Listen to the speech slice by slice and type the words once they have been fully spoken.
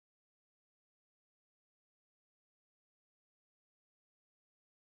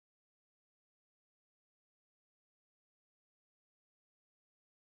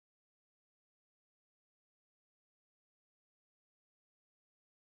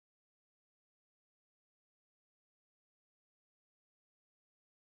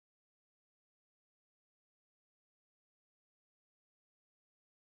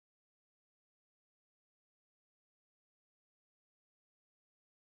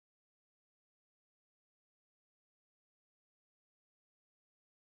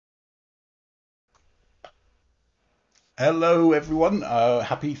Hello, everyone.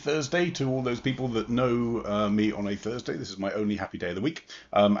 Happy Thursday to all those people that know me on a Thursday. This is my only happy day of the week.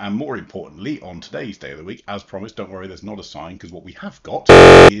 And more importantly, on today's day of the week, as promised, don't worry, there's not a sign because what we have got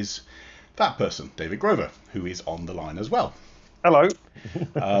is that person, David Grover, who is on the line as well. Hello.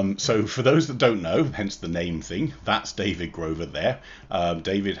 So, for those that don't know, hence the name thing, that's David Grover there.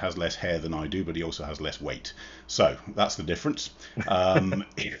 David has less hair than I do, but he also has less weight. So, that's the difference. Um,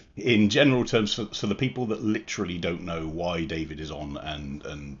 in general terms, for the people that literally don't know why David is on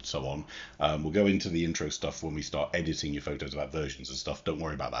and so on, we'll go into the intro stuff when we start editing your photos about versions and stuff. Don't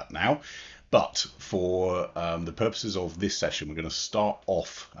worry about that now. But for the purposes of this session, we're going to start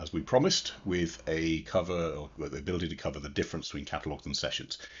off, as we promised, with a cover, or the ability to cover the difference between catalogs and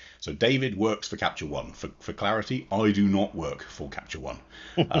sessions. So David works for Capture One. For clarity, I do not work for Capture One.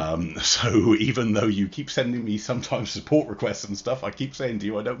 So even though you keep sending me sometimes support requests and stuff, I keep saying to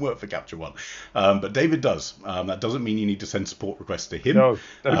you I don't work for Capture One. But David does. That doesn't mean you need to send support requests to him. No,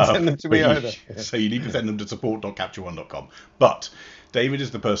 don't send them to But me either. so you need to send them to support.capture1.com. But David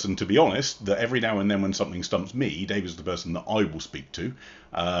is the person, to be honest, that every now and then when something stumps me, David's the person that I will speak to,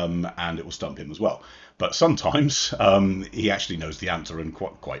 and it will stump him as well. But sometimes he actually knows the answer, and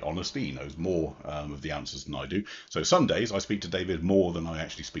quite honestly, he knows more of the answers than I do. So some days I speak to David more than I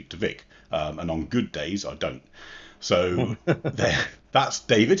actually speak to Vic, and on good days I don't. So there, that's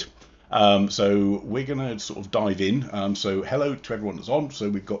David. So we're going to sort of dive in. So hello to everyone that's on. So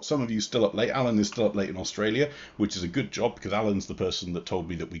we've got some of you still up late. Alan is still up late in Australia, which is a good job because Alan's the person that told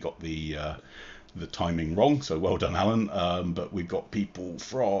me that we got the timing wrong. So well done, Alan. But we've got people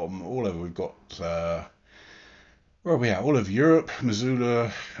from all over. We've got where are we at? All of Europe,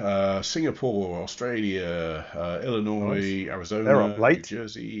 Missoula, Singapore, Australia, Nice. Illinois, They're up Arizona, New late.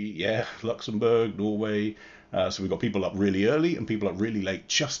 Jersey, yeah, Luxembourg, Norway. So we've got people up really early and people up really late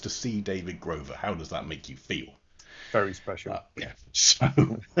just to see David Grover. How does that make you feel? Very special. Yeah.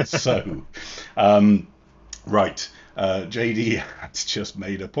 So, um, right. JD has just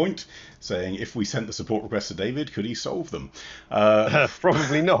made a point saying if we sent the support request to David, could he solve them?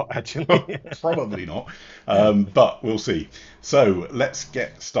 Probably not, actually. Probably not, but we'll see. So let's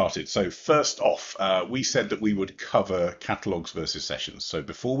get started. So first off, we said that we would cover catalogs versus sessions. So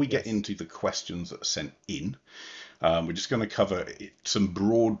before we get Yes. into the questions that are sent in, we're just going to cover some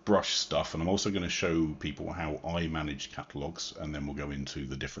broad brush stuff, and I'm also going to show people how I manage catalogs, and then we'll go into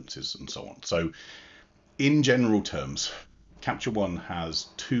the differences and so on. So in general terms, Capture One has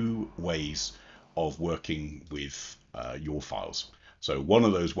two ways of working with your files. So one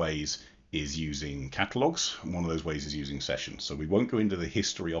of those ways is using catalogs, and one of those ways is using sessions. So we won't go into the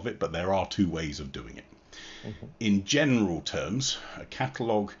history of it, but there are two ways of doing it. Mhm. In general terms, a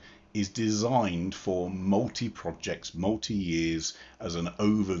catalog is designed for multi projects, multi years as an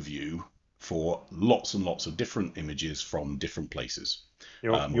overview for lots and lots of different images from different places or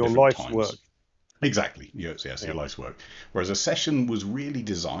Your different life's work. times. Exactly. Yes, your Yeah. life's work. Whereas a session was really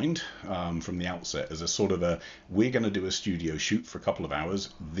designed from the outset as a sort of a we're going to do a studio shoot for a couple of hours.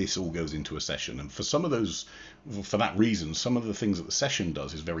 This all goes into a session, and for some of those, for that reason, some of the things that the session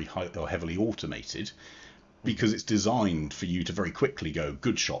does is very high or heavily automated Mhm. because it's designed for you to very quickly go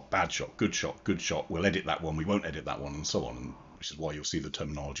good shot, bad shot, good shot, good shot. We'll edit that one. We won't edit that one, and so on. And which is why you'll see the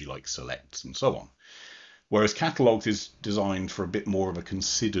terminology like selects and so on. Whereas catalogs is designed for a bit more of a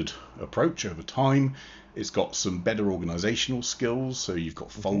considered approach over time. It's got some better organizational skills, so you've got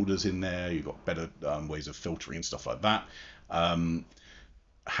Mhm. folders in there, you've got better ways of filtering and stuff like that. Um,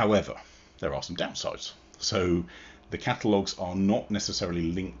 However, there are some downsides. So the catalogs are not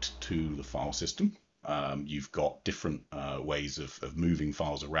necessarily linked to the file system. You've got different ways of moving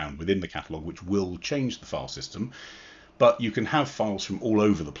files around within the catalog, which will change the file system. But you can have files from all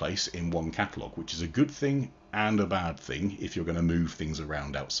over the place in one catalog, which is a good thing and a bad thing if you're going to move things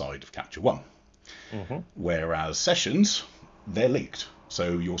around outside of Capture One. Mhm. Whereas sessions, they're linked.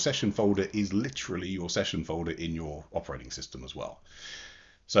 So your session folder is literally your session folder in your operating system as well.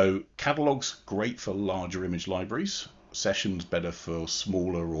 So catalogs, great for larger image libraries. Sessions, better for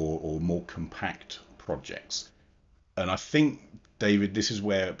smaller or more compact projects. And I think, David, this is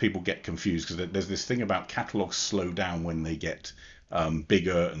where people get confused because there's this thing about catalogs slow down when they get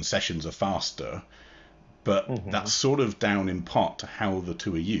bigger and sessions are faster, but that's Mhm. sort of down in part to how the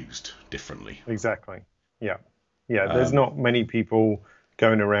two are used differently. Exactly. Yeah. Yeah. There's Um, not many people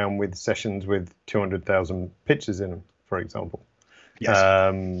going around with sessions with 200,000 pictures in them, for example.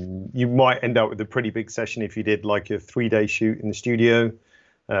 yes. You might end up with a pretty big session if you did like a 3 day shoot in the studio.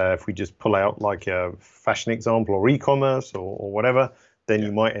 If we just pull out like a fashion example or e-commerce or whatever, then Yeah.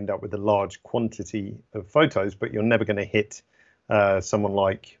 you might end up with a large quantity of photos, but you're never going to hit someone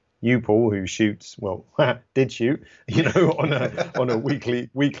like you, Paul, who shoots, well, did shoot, on a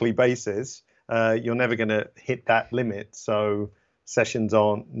weekly basis, you're never going to hit that limit. So sessions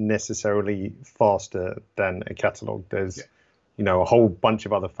aren't necessarily faster than a catalog. There's, a whole bunch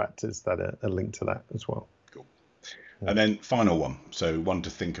of other factors that are linked to that as well. Cool. And then final one. So one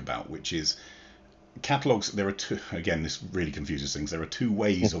to think about, which is catalogs. There are two, again, this really confuses things. There are two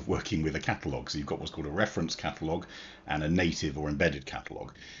ways of working with a catalog. So you've got what's called a reference catalog and a native or embedded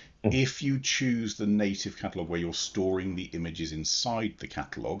catalog. If you choose the native catalog where you're storing the images inside the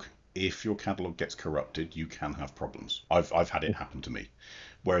catalog, if your catalog gets corrupted, you can have problems. I've had it happen to me.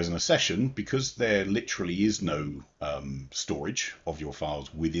 Whereas in a session, because there literally is no storage of your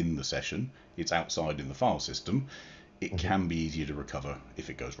files within the session, it's outside in the file system, it can be easier to recover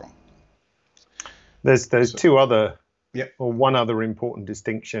if it goes wrong. There's two other, or one other important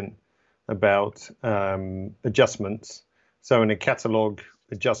distinction about adjustments. So in a catalog,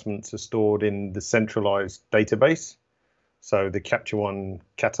 adjustments are stored in the centralized database. So the Capture One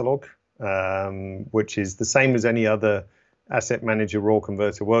catalog, which is the same as any other asset manager raw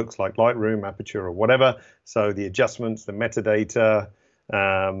converter works, like Lightroom, Aperture, or whatever. So the adjustments, the metadata,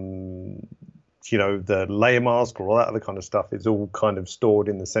 the layer mask, or all that other kind of stuff is all kind of stored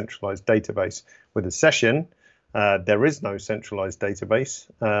in the centralized database. With a session, there is no centralized database.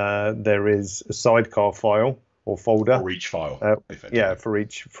 There is a sidecar file or folder for each file. For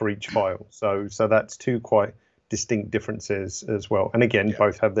each file. So that's two quite distinct differences as well. And again,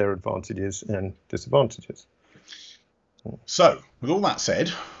 both have their advantages and disadvantages. So, with all that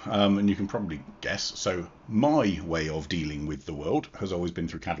said, and you can probably guess, so my way of dealing with the world has always been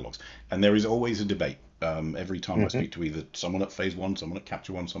through catalogs. And there is always a debate. Every time I speak to either someone at Phase 1, someone at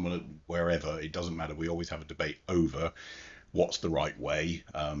Capture One, someone at wherever, it doesn't matter. We always have a debate over what's the right way,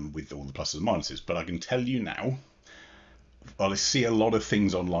 with all the pluses and minuses. But I can tell you now, I see a lot of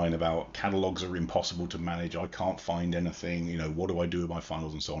things online about catalogs are impossible to manage. I can't find anything. What do I do with my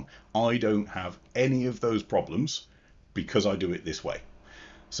files and so on? I don't have any of those problems because I do it this way.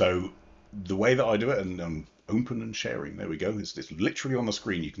 So the way that I do it, and I'm open and sharing, there we go. It's literally on the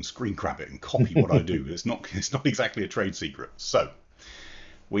screen. You can screen grab it and copy what I do. It's not exactly a trade secret. So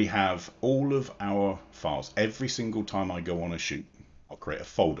we have all of our files. Every single time I go on a shoot, I'll create a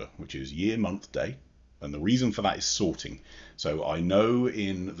folder, which is year, month, day. And the reason for that is sorting. So I know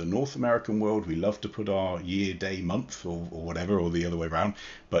in the North American world, we love to put our year, day, month, or whatever, or the other way around.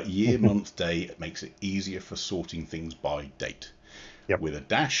 But year, month, day, it makes it easier for sorting things by date. With a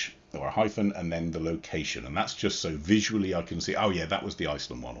dash or a hyphen and then the location. And that's just so visually I can see, oh yeah, that was the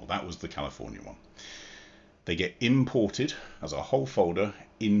Iceland one, or that was the California one. They get imported as a whole folder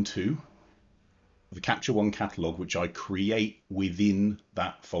into the Capture One catalog, which I create within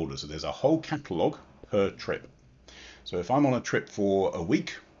that folder. So there's a whole catalog per trip. So if I'm on a trip for a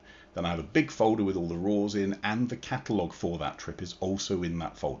week, then I have a big folder with all the raws in, and the catalog for that trip is also in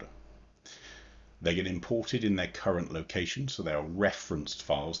that folder. They get imported in their current location, so they are referenced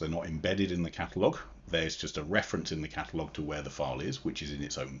files. They're not embedded in the catalog. There's just a reference in the catalog to where the file is, which is in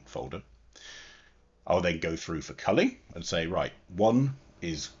its own folder. I'll then go through for culling and say, right, 1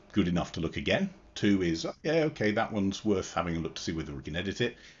 is good enough to look again. 2 is, yeah, okay, that one's worth having a look to see whether we can edit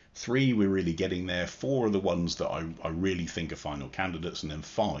it. 3, we're really getting there. 4 are the ones that I really think are final candidates. And then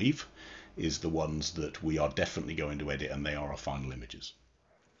 5 is the ones that we are definitely going to edit, and they are our final images.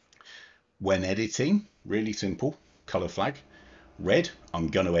 When editing, really simple, color flag. Red, I'm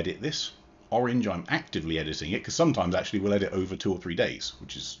going to edit this. Orange, I'm actively editing it, because sometimes actually we'll edit over 2 or 3 days,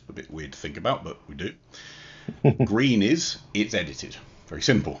 which is a bit weird to think about, but we do. Green is, it's edited. Very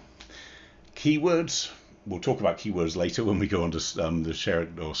simple. Keywords, we'll talk about keywords later when we go on to the share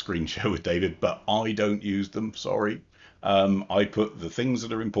or screen share with David, but I don't use them, sorry. I put the things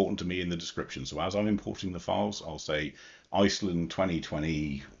that are important to me in the description. So as I'm importing the files, I'll say Iceland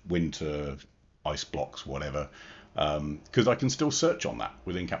 2020 winter ice blocks, whatever, because I can still search on that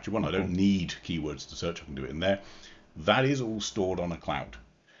within Capture One. I don't need keywords to search. I can do it in there. That is all stored on a cloud.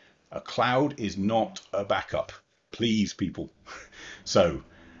 A cloud is not a backup. Please, people. So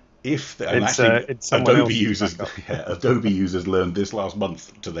if Adobe users learned this last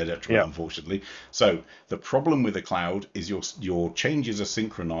month to their detriment, unfortunately. So the problem with a cloud is your changes are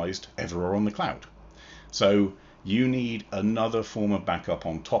synchronized everywhere on the cloud. So you need another form of backup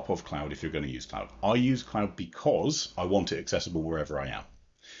on top of cloud if you're going to use cloud. I use cloud because I want it accessible wherever I am.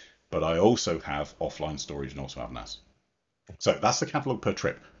 But I also have offline storage and also have NAS. So that's the catalog per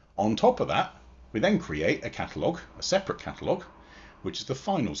trip. On top of that, we then create a catalog, a separate catalog, which is the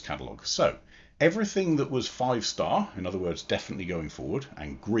finals catalog. So everything that was 5-star, in other words, definitely going forward,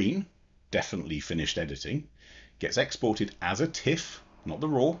 and green, definitely finished editing, gets exported as a TIFF not the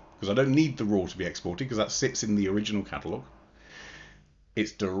RAW, because I don't need the RAW to be exported because that sits in the original catalog.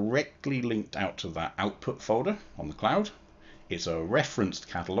 It's directly linked out to that output folder on the cloud. It's a referenced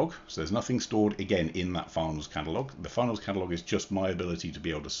catalog, so there's nothing stored again in that finals catalog. The finals catalog is just my ability to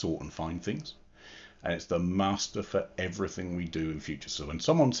be able to sort and find things. And it's the master for everything we do in future. So when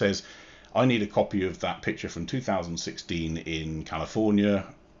someone says, I need a copy of that picture from 2016 in California,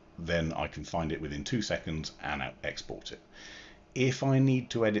 then I can find it within 2 seconds and export it. If I need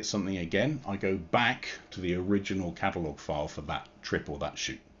to edit something again, I go back to the original catalog file for that trip or that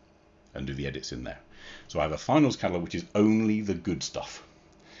shoot and do the edits in there. So I have a finals catalog, which is only the good stuff.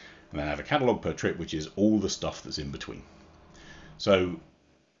 And then I have a catalog per trip, which is all the stuff that's in between. So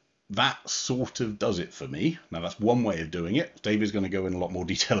that sort of does it for me. Now, that's one way of doing it. David's going to go in a lot more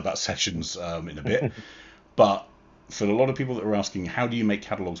detail about sessions in a bit. But for a lot of people that are asking, how do you make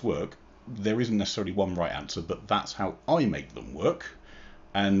catalogs work? There isn't necessarily one right answer, but that's how I make them work.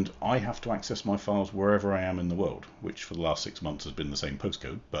 And I have to access my files wherever I am in the world, which for the last 6 months has been the same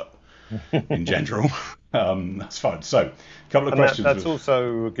postcode, but in general, that's fine. So, a couple of questions. That's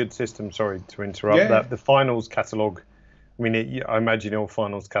also a good system, sorry to interrupt, that the finals catalogue, I mean, I imagine your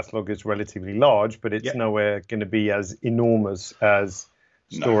finals catalogue is relatively large, but it's nowhere going to be as enormous as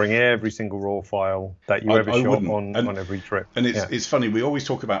storing every single raw file that you ever shot on every trip. And it's funny, we always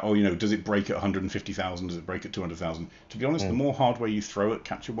talk about, does it break at 150,000? Does it break at 200,000? To be honest, the more hardware you throw at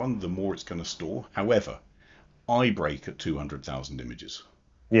Capture One, the more it's going to store. However, I break at 200,000 images.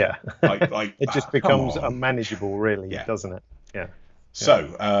 Yeah. It just becomes unmanageable, really, doesn't it? Yeah.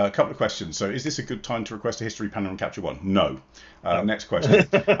 So, a couple of questions. So, is this a good time to request a history panel on Capture One? No. Next question.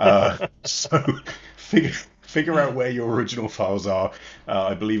 So, figure out where your original files are.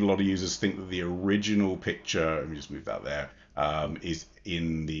 I believe a lot of users think that the original picture, let me just move that there, is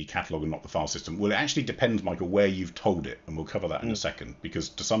in the catalog and not the file system. Well, it actually depends, Michael, where you've told it, and we'll cover that in a second, because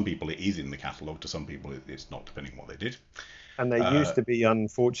to some people it is in the catalog, to some people it's not, depending on what they did. And there used to be,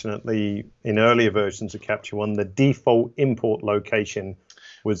 unfortunately, in earlier versions of Capture One, the default import location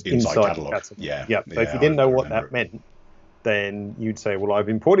was inside catalog. The catalog. Yeah. So if you didn't know what that meant, then you'd say, well, I've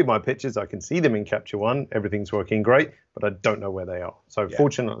imported my pictures, I can see them in Capture One, everything's working great, but I don't know where they are. So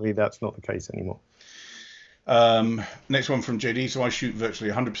fortunately, that's not the case anymore. Next one from JD. So I shoot virtually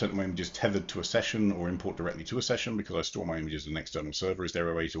 100% of my images tethered to a session or import directly to a session because I store my images in an external server. Is there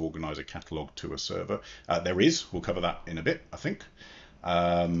a way to organize a catalog to a server? There is. We'll cover that in a bit, I think.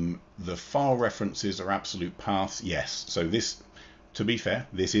 The file references are absolute paths. Yes. So this, to be fair,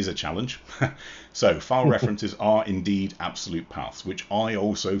 this is a challenge. So file references are indeed absolute paths, which I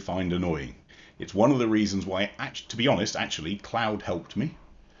also find annoying. It's one of the reasons why, to be honest, actually, Cloud helped me.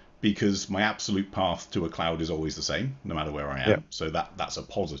 Because my absolute path to a cloud is always the same, no matter where I am. Yeah. So that's a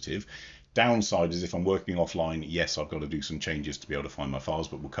positive. Downside is if I'm working offline, yes, I've got to do some changes to be able to find my files,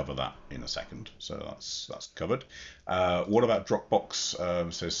 but we'll cover that in a second. So that's covered. What about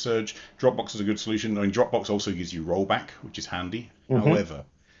Dropbox? Says Serge. Dropbox is a good solution. I mean, Dropbox also gives you rollback, which is handy. However,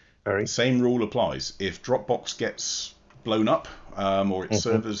 the same rule applies. If Dropbox gets blown up or its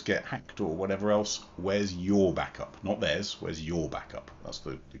servers get hacked or whatever else, where's your backup? Not theirs, where's your backup? That's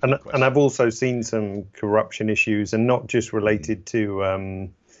the question. And I've also seen some corruption issues, and not just related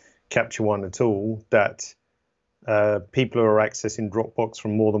to Capture One at all, that people are accessing Dropbox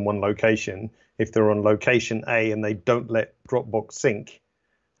from more than one location. If they're on location A and they don't let Dropbox sync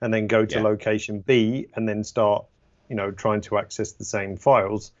and then go to location B and then start trying to access the same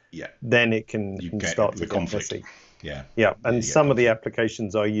files, then it can start to get messy. Yeah, and some of the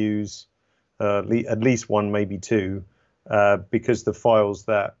applications I use, at least one, maybe two, because the files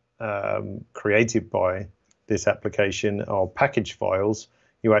that created by this application are package files,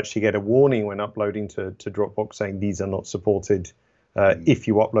 you actually get a warning when uploading to Dropbox saying these are not supported if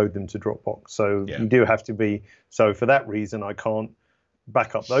you upload them to Dropbox. So you do have to be, so for that reason, I can't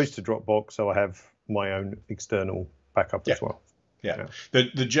back up those to Dropbox, so I have my own external backup as well. Yeah.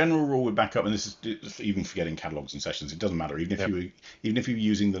 The general rule with backup, and this is even forgetting catalogs and sessions, it doesn't matter. Even if you're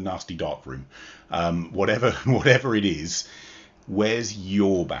using the nasty dark room, whatever it is, where's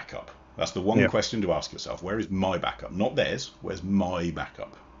your backup? That's the one question to ask yourself. Where is my backup? Not theirs. Where's my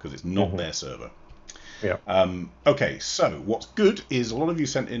backup? Because it's not their server. Okay, so what's good is a lot of you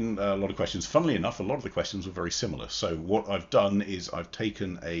sent in a lot of questions. Funnily enough, a lot of the questions were very similar. So what I've done is I've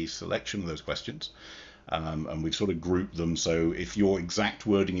taken a selection of those questions. And we've sort of grouped them. So if your exact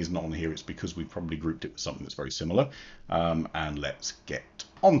wording is not on here, it's because we've probably grouped it with something that's very similar. And let's get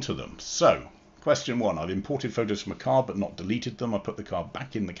onto them. So question one, I've imported photos from a card but not deleted them. I put the card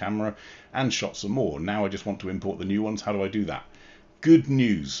back in the camera and shot some more. Now I just want to import the new ones. How do I do that? Good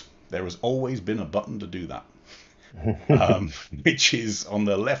news. There has always been a button to do that. which is on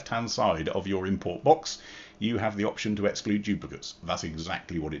the left-hand side of your import box. You have the option to exclude duplicates. That's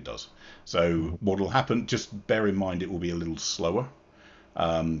exactly what it does. So what will happen, just bear in mind it will be a little slower,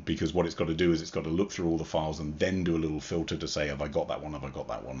 because what it's got to do is it's got to look through all the files and then do a little filter to say, have I got that one, have I got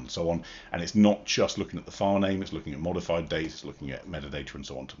that one, and so on. And it's not just looking at the file name, it's looking at modified dates, it's looking at metadata and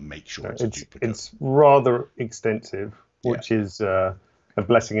so on to make sure it's a duplicate. It's rather extensive, which is a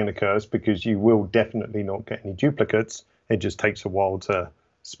blessing and a curse, because you will definitely not get any duplicates. It just takes a while to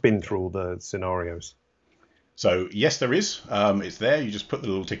spin through all the scenarios. So yes, there is. It's there. You just put the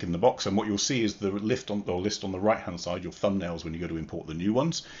little tick in the box, and what you'll see is the list on the right-hand side, your thumbnails when you go to import the new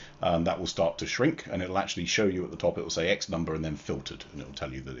ones. That will start to shrink, and it'll actually show you at the top. It will say X number and then filtered, and it will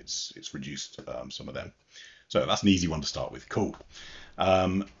tell you that it's reduced some of them. So that's an easy one to start with. Cool.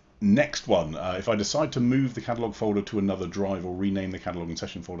 Next one. If I decide to move the catalog folder to another drive or rename the catalog and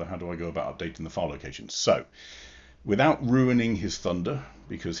session folder, how do I go about updating the file locations? So, without ruining his thunder,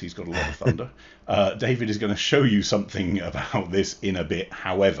 because he's got a lot of thunder, David is going to show you something about this in a bit.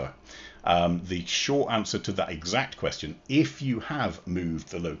 However, the short answer to that exact question, if you have moved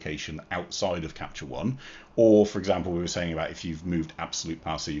the location outside of Capture One, or for example, we were saying about if you've moved absolute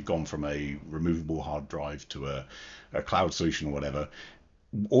power, so you've gone from a removable hard drive to a cloud solution or whatever,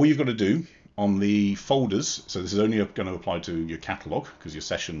 all you've got to do on the folders, so this is only going to apply to your catalog, because your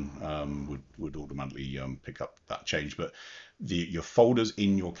session would automatically pick up that change, but your folders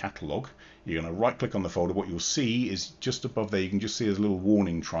in your catalog, you're going to right click on the folder. What you'll see is just above there, you can just see there's a little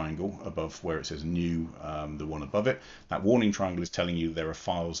warning triangle above where it says new, the one above it. That warning triangle is telling you there are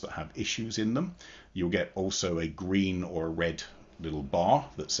files that have issues in them. You'll get also a green or a red little bar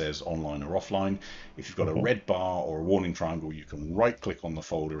that says online or offline. If you've got a red bar or a warning triangle, you can right click on the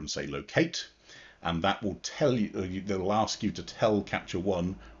folder and say locate, and that will tell you, they'll ask you to tell Capture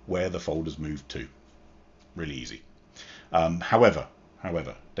One where the folder's moved to. Really easy. However,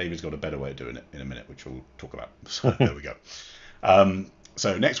 David's got a better way of doing it in a minute, which we'll talk about. So there we go.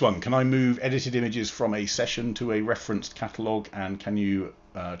 So next one, can I move edited images from a session to a referenced catalog, and can you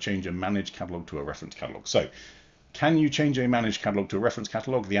change a managed catalog to a referenced catalog? So can you change a managed catalog to a reference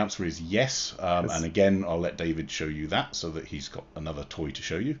catalog? The answer is yes. Yes. And again, I'll let David show you that so that he's got another toy to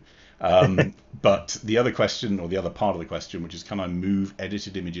show you. But the other question, or the other part of the question, which is, can I move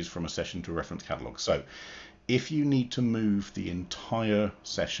edited images from a session to a reference catalog? So if you need to move the entire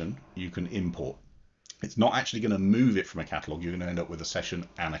session, you can import. It's not actually going to move it from a catalog. You're going to end up with a session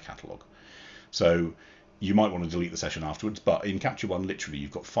and a catalog. So you might want to delete the session afterwards, but in Capture One, literally,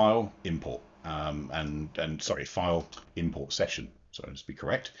 you've got file, import. File import session, so let's be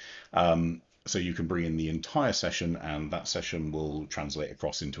correct. So you can bring in the entire session, and that session will translate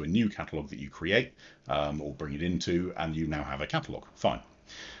across into a new catalog that you create, or bring it into, and you now have a catalog. Fine.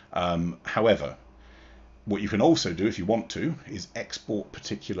 However, what you can also do if you want to is export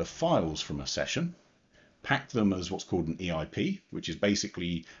particular files from a session, pack them as what's called an EIP, which is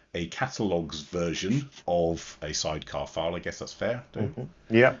basically a catalog's version of a sidecar file. I guess that's fair, Dave?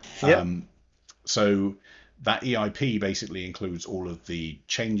 Yeah. So that EIP basically includes all of the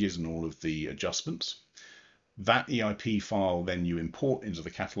changes and all of the adjustments. That EIP file then you import into the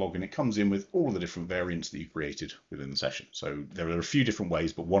catalog, and it comes in with all the different variants that you created within the session. So there are a few different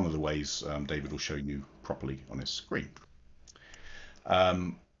ways, but one of the ways David will show you properly on his screen.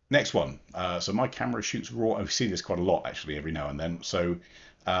 Next one. So my camera shoots RAW. I see this quite a lot actually every now and then. So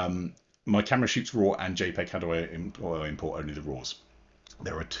my camera shoots RAW and JPEG. How do I import only the RAWs?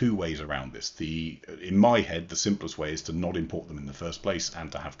 There are two ways around this. In my head, the simplest way is to not import them in the first place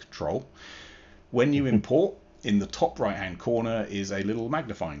and to have control. When you import, in the top right-hand corner is a little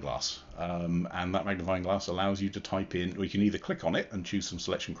magnifying glass. And that magnifying glass allows you to type in, or you can either click on it and choose some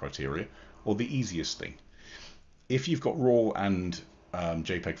selection criteria, or the easiest thing. If you've got RAW and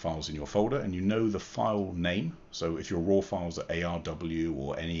JPEG files in your folder and you know the file name, so if your RAW files are ARW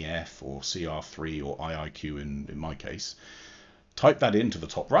or NEF or CR3 or IIQ in my case, type that into the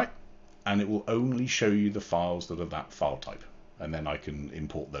top right, and it will only show you the files that are that file type, and then I can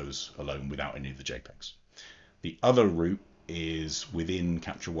import those alone without any of the JPEGs. The other route is within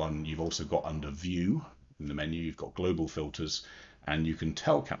Capture One. You've also got under View in the menu, you've got global filters, and you can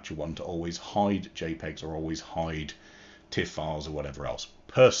tell Capture One to always hide JPEGs or always hide TIFF files or whatever else.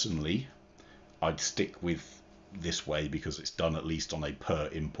 Personally, I'd stick with this way because it's done at least on a per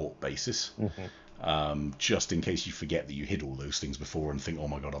import basis. Just in case you forget that you hid all those things before and think, oh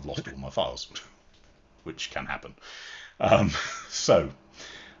my god, I've lost all my files, which can happen.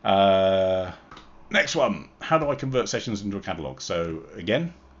 Next one, how do I convert sessions into a catalog? So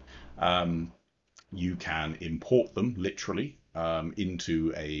again, you can import them literally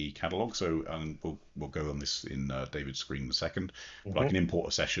into a catalog. So we'll go on this in David's screen in a second. But I can import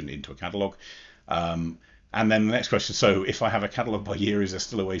a session into a catalog. And then the next question, so if I have a catalog by year, is there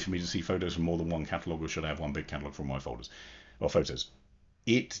still a way for me to see photos from more than one catalog, or should I have one big catalog from my folders or photos?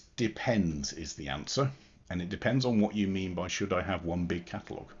 It depends is the answer. And it depends on what you mean by should I have one big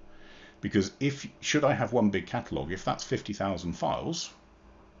catalog. Because should I have one big catalog, if that's 50,000 files,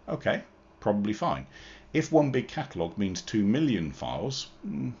 okay, probably fine. If one big catalog means 2 million files,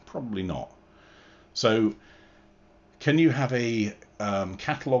 probably not. So can you have a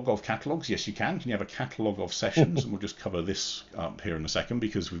catalog of catalogs? Yes, you can. Can you have a catalog of sessions? And we'll just cover this up here in a second,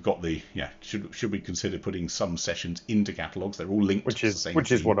 because we've got the, should we consider putting some sessions into catalogs? They're all linked to the same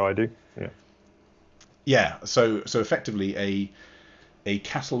Which is what I do, Yeah, so effectively a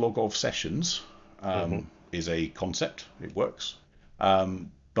catalog of sessions is a concept. It works.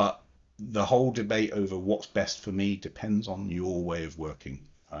 But the whole debate over what's best for me depends on your way of working.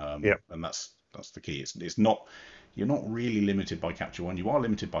 And that's the key. It's not, you're not really limited by Capture One. You are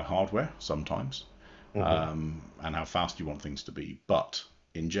limited by hardware sometimes, and how fast you want things to be. But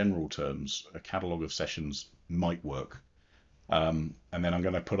in general terms, a catalog of sessions might work. And then I'm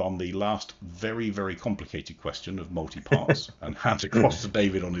going to put on the last very, very complicated question of multi-parts and hand across to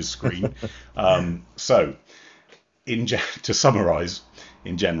David on his screen. So, to summarize,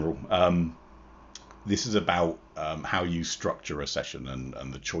 in general, this is about how you structure a session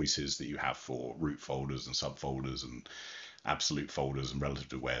and the choices that you have for root folders and subfolders and absolute folders and relative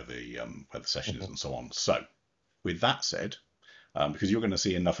to where the session is and so on. So, with that said, because you're going to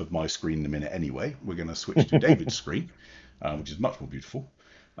see enough of my screen in a minute anyway, we're going to switch to David's screen. Which is much more beautiful.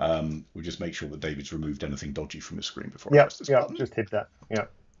 We'll just make sure that David's removed anything dodgy from his screen before I press this button. Just hit that. Yeah.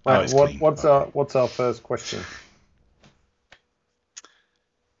 What's our first question?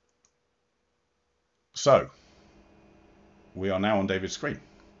 So, we are now on David's screen.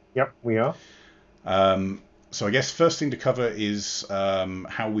 Yep, we are. So I guess first thing to cover is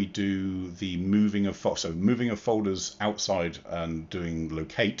how we do the moving of folders. So moving of folders outside and doing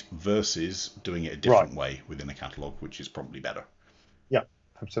locate versus doing it a different way within a catalog, which is probably better. Yeah,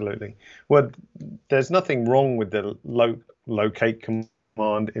 absolutely. Well, there's nothing wrong with the locate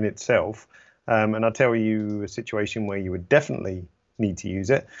command in itself. And I'll tell you a situation where you would definitely need to use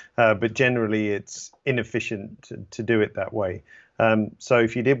it, but generally it's inefficient to do it that way. So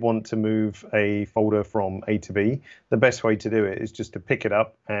if you did want to move a folder from A to B, the best way to do it is just to pick it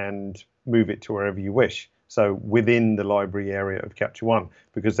up and move it to wherever you wish. So within the library area of Capture One,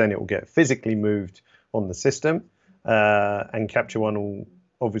 because then it will get physically moved on the system, and Capture One will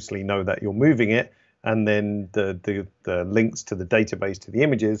obviously know that you're moving it, and then the links to the database to the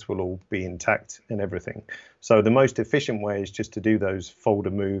images will all be intact and everything. So the most efficient way is just to do those folder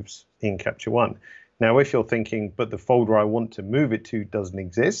moves in Capture One. Now, if you're thinking, but the folder I want to move it to doesn't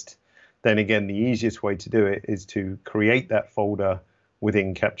exist, then again, the easiest way to do it is to create that folder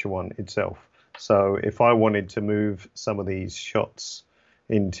within Capture One itself. So if I wanted to move some of these shots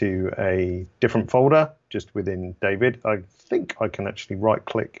into a different folder, just within David, I think I can actually right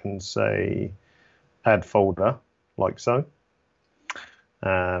click and say add folder, like so.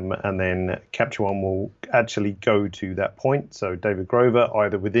 And then Capture One will actually go to that point. So David Grover,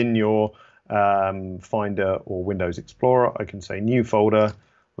 either within your Finder or Windows Explorer, I can say new folder.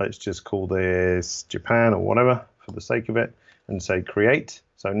 Let's just call this Japan or whatever for the sake of it, and say create.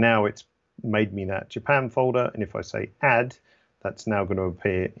 So now it's made me that Japan folder. And if I say add, that's now going to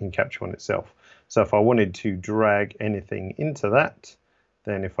appear in Capture One itself. So if I wanted to drag anything into that,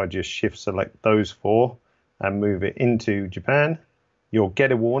 then if I just shift select those four and move it into Japan, you'll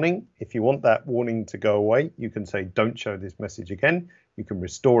get a warning. If you want that warning to go away, you can say don't show this message again. You can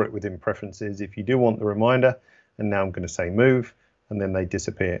restore it within preferences if you do want the reminder. And now I'm going to say move, and then they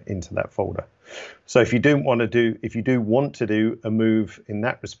disappear into that folder. So if you do want to do a move in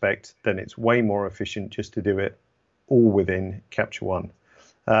that respect, then it's way more efficient just to do it all within Capture One.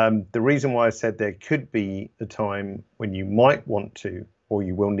 The reason why I said there could be a time when you might want to, or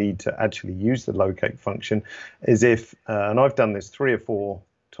you will need to actually use the locate function, is if, and I've done this 3 or 4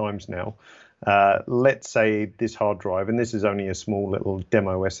 times now, let's say this hard drive, and this is only a small little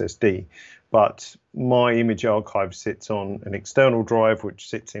demo SSD, but my image archive sits on an external drive, which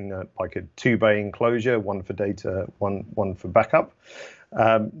sits in like a 2-bay enclosure, one for data, one for backup.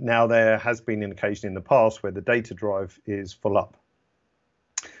 Now there has been an occasion in the past where the data drive is full up.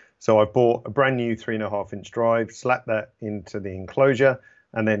 So I bought a brand new 3.5-inch drive, slapped that into the enclosure,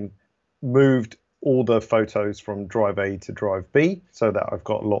 and then moved all the photos from drive A to drive B so that I've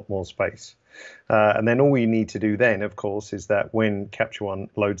got a lot more space. And then all you need to do then, of course, is that when Capture One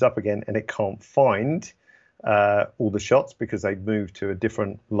loads up again and it can't find all the shots because they've moved to a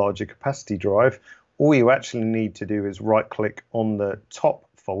different, larger capacity drive. All you actually need to do is right-click on the top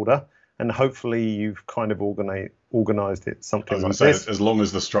folder, and hopefully you've kind of organized it something like this. As long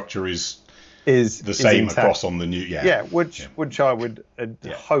as the structure is the same across on the new, which I would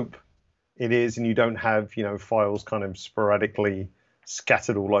hope it is, and you don't have files kind of sporadically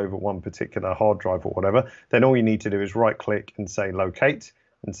scattered all over one particular hard drive or whatever. Then all you need to do is right-click and say locate,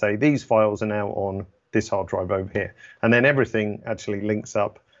 and say these files are now on this hard drive over here, and then everything actually links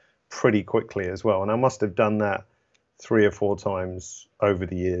up pretty quickly as well. And I must have done that 3 or 4 times over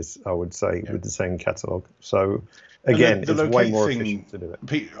the years, I would say, with the same catalog. So again, it's way more efficient to do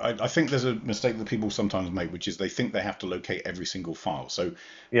it. I think there's a mistake that people sometimes make, which is they think they have to locate every single file. So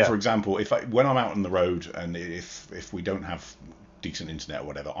for example, when I'm out on the road and if we don't have decent internet or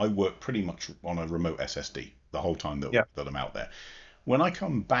whatever, I work pretty much on a remote SSD the whole time that I'm out there. When I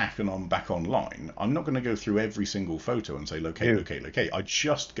come back and I'm back online, I'm not going to go through every single photo and say locate. I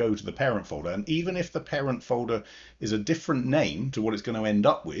just go to the parent folder, and even if the parent folder is a different name to what it's going to end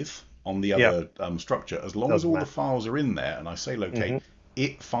up with on the other structure, as long as all the files are in there and I say locate,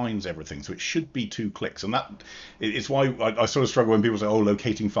 it finds everything. So it should be 2 clicks, and it's why I sort of struggle when people say, "Oh,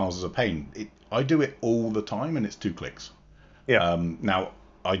 locating files is a pain." I do it all the time, and it's 2 clicks. Now,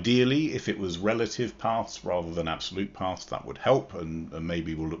 ideally, if it was relative paths rather than absolute paths, that would help, and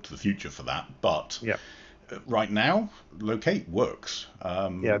maybe we'll look to the future for that. But right now, locate works.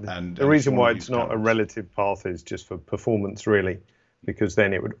 And the reason why it's not a relative path is just for performance, really, because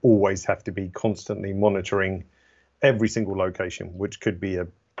then it would always have to be constantly monitoring every single location, which could be a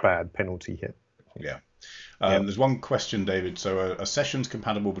bad penalty hit. There's one question, David. So are sessions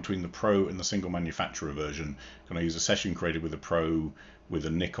compatible between the Pro and the single manufacturer version? Can I use a session created with a Pro with a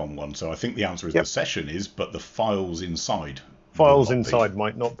Nikon one? So I think the answer is the session is, but the files inside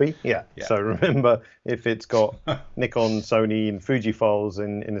might not be. So remember, if it's got Nikon, Sony, and Fuji files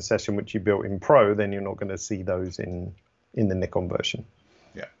in a session which you built in Pro, then you're not going to see those in the Nikon version.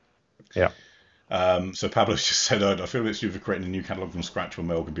 So Pablo's just said, I feel it's you for creating a new catalog from scratch when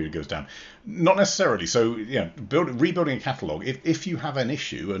my old computer goes down. Not necessarily. So rebuilding a catalog, if you have an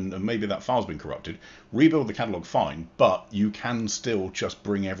issue and maybe that file's been corrupted, rebuild the catalog fine, but you can still just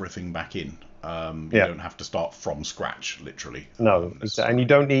bring everything back in. You don't have to start from scratch, literally. No, and you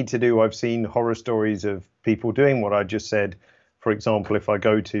don't need to do, I've seen horror stories of people doing what I just said. For example, if I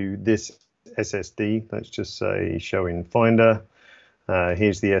go to this SSD, let's just say show in Finder,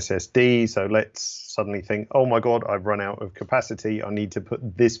 here's the SSD. So let's suddenly think, oh my God, I've run out of capacity. I need to put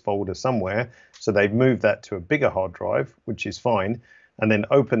this folder somewhere. So they've moved that to a bigger hard drive, which is fine. And then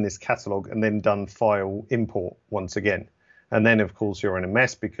open this catalog and then done file import once again. And then, of course, you're in a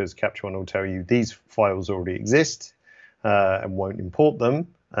mess because Capture One will tell you these files already exist and won't import them.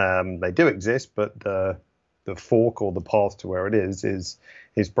 They do exist, but the fork or the path to where it is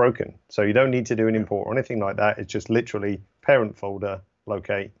broken. So you don't need to do an import or anything like that. It's just literally parent folder,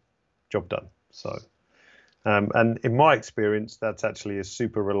 locate, job done. So, and in my experience, that's actually a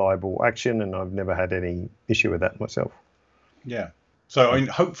super reliable action, and I've never had any issue with that myself. So I mean,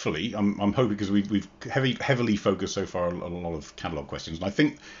 hopefully, I'm hoping, because we've heavily focused so far on a lot of catalog questions, and I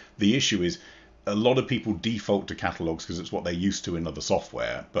think the issue is a lot of people default to catalogs because it's what they're used to in other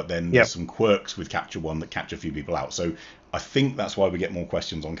software, but then there's some quirks with Capture One that catch a few people out. So I think that's why we get more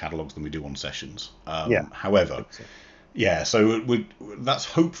questions on catalogs than we do on sessions. However, so that's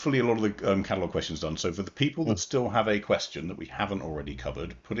hopefully a lot of the catalog questions done. So for the people that still have a question that we haven't already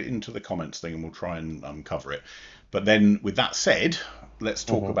covered, put it into the comments thing and we'll try and cover it. But then with that said, let's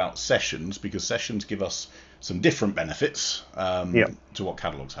talk about sessions, because sessions give us some different benefits to what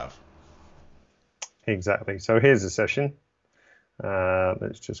catalogs have. Exactly. So here's a session.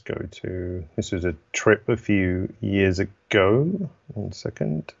 Let's just go to, this was a trip a few years ago. 1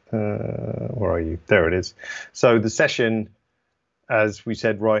 second. Where are you? There it is. So the session, as we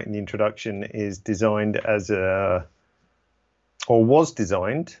said right in the introduction, is designed was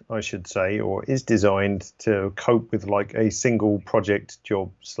designed, I should say, or is designed to cope with like a single project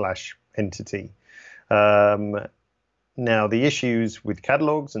job / entity. Now, the issues with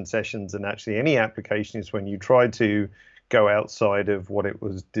catalogs and sessions and actually any application is when you try to go outside of what it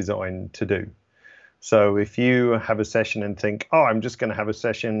was designed to do. So if you have a session and think, oh, I'm just going to have a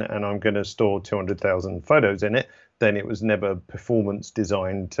session and I'm going to store 200,000 photos in it, then it was never performance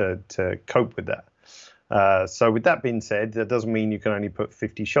designed to cope with that. So with that being said, that doesn't mean you can only put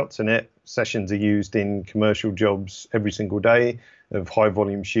 50 shots in it. Sessions are used in commercial jobs every single day of high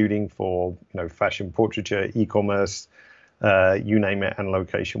volume shooting for fashion, portraiture, e-commerce, you name it, and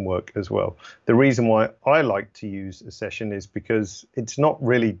location work as well. The reason why I like to use a session is because it's not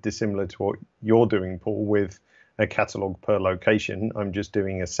really dissimilar to what you're doing, Paul, with a catalog per location. I'm just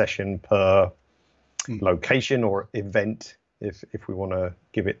doing a session per location or event, if we want to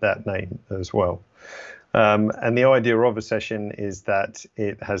give it that name as well. And the idea of a session is that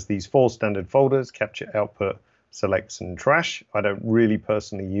it has these 4 standard folders: capture, output, selects, and trash. I don't really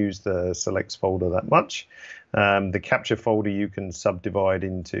personally use the selects folder that much. The capture folder you can subdivide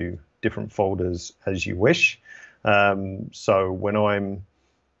into different folders as you wish. So when I'm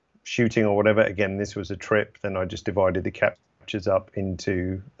shooting or whatever, again, this was a trip, then I just divided the captures up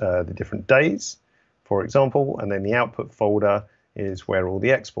into the different days, for example, and then the output folder is where all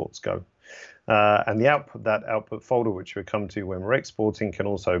the exports go. And that output folder, which we'll come to when we're exporting, can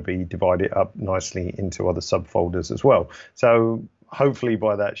also be divided up nicely into other subfolders as well. So hopefully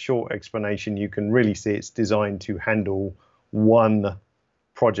by that short explanation, you can really see it's designed to handle one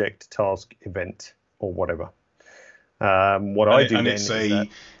project, task, event, or whatever. What I do then is that,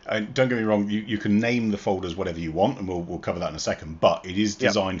 don't get me wrong, you can name the folders whatever you want, and we'll cover that in a second, but it is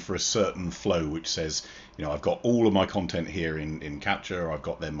designed for a certain flow, which says, I've got all of my content here in capture, I've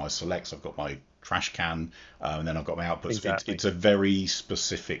got then my selects, I've got my trash can, and then I've got my outputs. Exactly. It's a very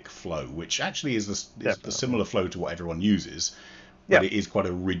specific flow, which actually is the similar flow to what everyone uses, but it is quite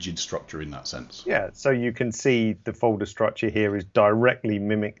a rigid structure in that sense. Yeah, so you can see the folder structure here is directly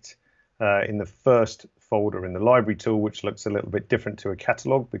mimicked in the first folder in the library tool, which looks a little bit different to a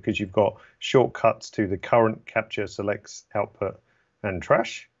catalog because you've got shortcuts to the current capture, selects, output, and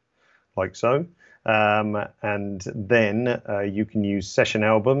trash, like so. And then you can use session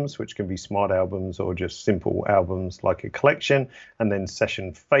albums, which can be smart albums or just simple albums like a collection, and then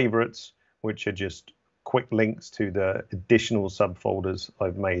session favorites, which are just quick links to the additional subfolders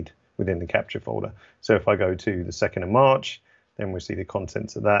I've made within the capture folder. So if I go to the 2nd of March, then we see the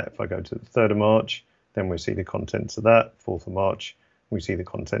contents of that. If I go to the 3rd of March, then we see the contents of that. 4th of March, we see the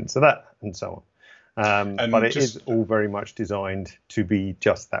contents of that, and so on. But it is all very much designed to be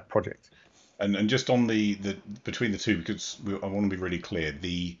just that project. And just on the between the two, because I want to be really clear,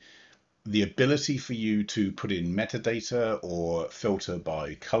 the ability for you to put in metadata or filter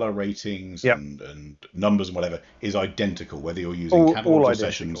by color ratings and numbers and whatever is identical, whether you're using catalogs or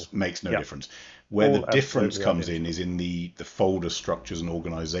sessions, makes no difference. Where the difference comes in is in the folder structures and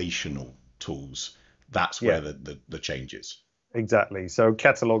organizational tools. That's where the change is. Exactly. So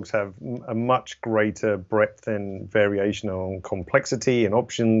catalogs have a much greater breadth and variation on complexity and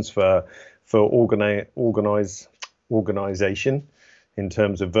options for organization in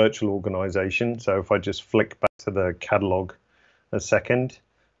terms of virtual organization. So if I just flick back to the catalog a second,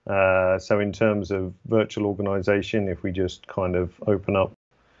 so in terms of virtual organization, if we just kind of open up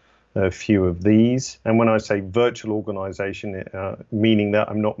a few of these, and when I say virtual organization, meaning that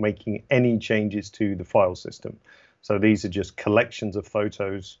I'm not making any changes to the file system. So these are just collections of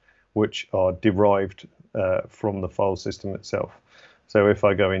photos which are derived from the file system itself. So if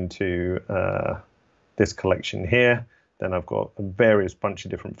I go into this collection here, then I've got a various bunch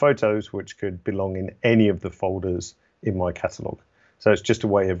of different photos which could belong in any of the folders in my catalog. So it's just a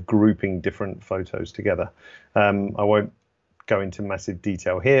way of grouping different photos together. I won't go into massive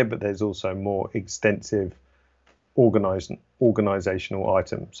detail here, but there's also more extensive organizational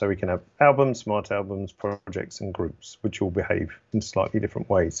items. So we can have albums, smart albums, projects, and groups, which all behave in slightly different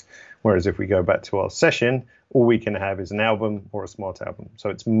ways. Whereas if we go back to our session, all we can have is an album or a smart album. So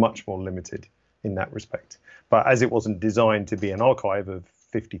it's much more limited in that respect. But as it wasn't designed to be an archive of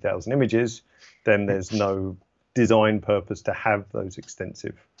 50,000 images, then there's no design purpose to have those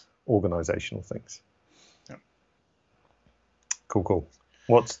extensive organizational things. Yeah. Cool.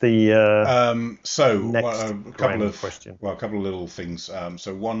 What's the next question? Well, a couple of little things.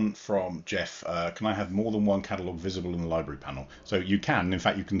 So one from Jeff. Can I have more than one catalog visible in the library panel? So you can. In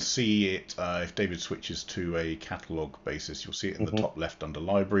fact, you can see it if David switches to a catalog basis. You'll see it in the top left under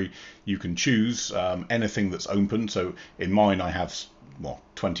library. You can choose anything that's open. So in mine, I have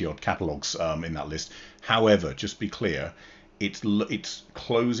 20 odd catalogs in that list. However, just be clear, it's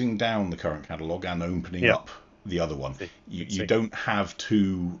closing down the current catalog and opening up the other one. You don't have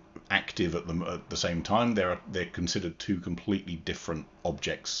two active at the same time. They're considered two completely different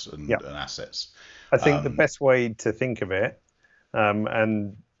objects and assets. I think the best way to think of it,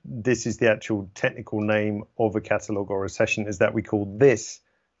 and this is the actual technical name of a catalog or a session, is that we call this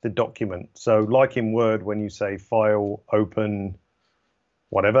the document. So like in Word, when you say file, open,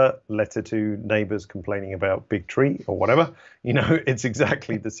 whatever, letter to neighbors complaining about big tree or whatever, it's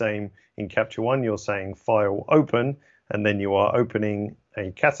exactly the same in Capture One. You're saying file open, and then you are opening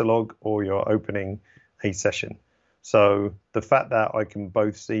a catalog or you're opening a session. So the fact that I can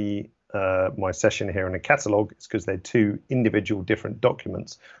both see my session here in a catalog is because they're two individual different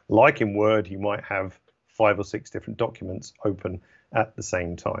documents. Like in Word, you might have 5 or 6 different documents open at the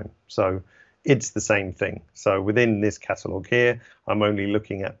same time. So it's the same thing. So within this catalog here, I'm only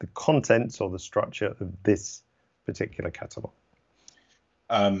looking at the contents or the structure of this particular catalog.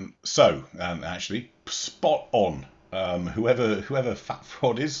 Actually, spot on. Whoever Fat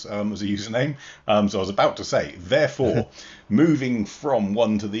Fraud is as a username. So I was about to say, therefore, moving from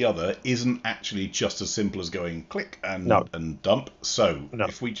one to the other isn't actually just as simple as going click and dump. So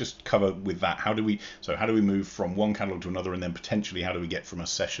if we just cover with that, how do we move from one catalog to another, and then potentially how do we get from a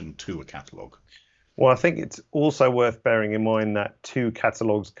session to a catalog? Well, I think it's also worth bearing in mind that 2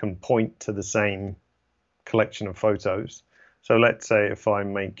 catalogs can point to the same collection of photos. So let's say if I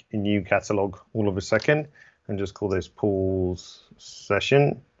make a new catalog all of a second and just call this Paul's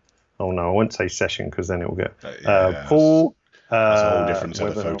session. Oh no, I won't say session because then it will get Paul. That's a whole different set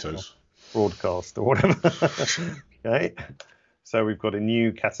of photos. Broadcast or whatever. Okay. So we've got a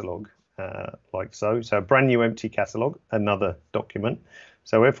new catalog like so. So a brand new empty catalog, another document.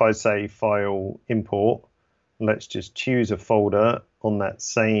 So if I say file import, let's just choose a folder on that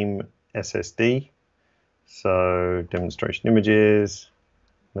same SSD. So demonstration images,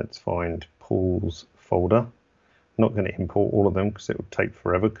 let's find Paul's folder. I'm not going to import all of them because it would take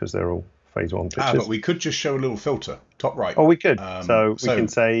forever because they're all phase 1 pictures. But we could just show a little filter, top right. Oh, we could. So we can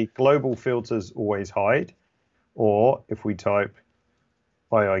say global filters always hide, or if we type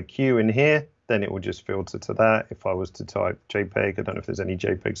IIQ in here, then it will just filter to that. If I was to type JPEG, I don't know if there's any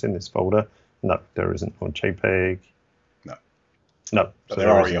JPEGs in this folder. No, there isn't on JPEG. No, but there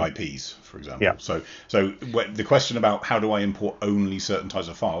are EIPs, for example. Yeah. So the question about how do I import only certain types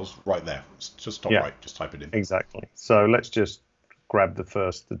of files, right there, it's just top right, just type it in. Exactly. So let's just grab the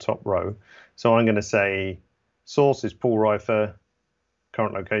top row. So I'm going to say source is Paul Reifer,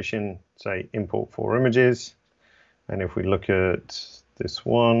 current location, say import 4 images. And if we look at this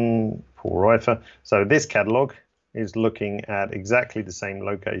one, Paul Reifer. So this catalog is looking at exactly the same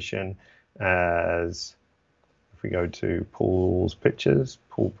location as, if we go to Paul's pictures,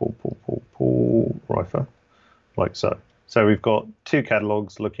 Paul Reifer, like so. So we've got 2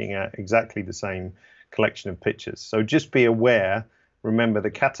 catalogs looking at exactly the same collection of pictures. So just be aware, remember the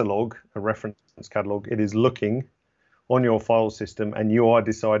catalog, a reference catalog, it is looking on your file system and you are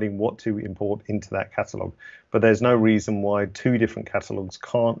deciding what to import into that catalog. But there's no reason why 2 different catalogs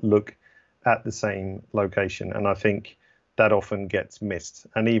can't look at the same location. And I think that often gets missed.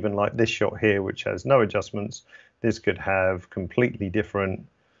 And even like this shot here, which has no adjustments, this could have completely different,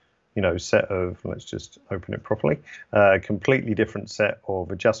 set of, let's just open it properly, completely different set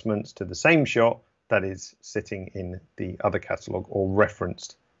of adjustments to the same shot that is sitting in the other catalog or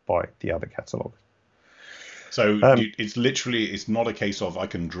referenced by the other catalog. So it's not a case of I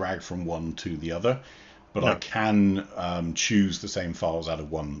can drag from one to the other, but I can choose the same files out of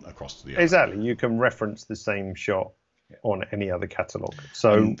one across to the other. Exactly. You can reference the same shot on any other catalog.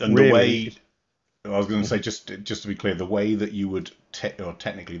 So and really, the way I was going to say, just to be clear, the way that you would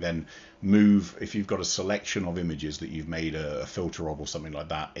technically then move, if you've got a selection of images that you've made a filter of or something like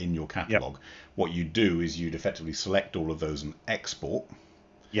that in your catalog, what you do is you'd effectively select all of those and export.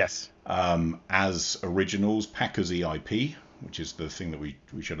 Yes. As originals, Packers EIP, which is the thing that we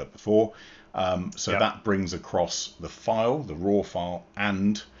showed up before. That brings across the file, the raw file,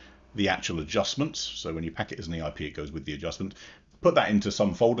 and the actual adjustments. So when you pack it as an EIP, it goes with the adjustment. Put that into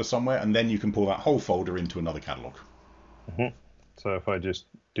some folder somewhere, and then you can pull that whole folder into another catalog. Mm-hmm. So if I just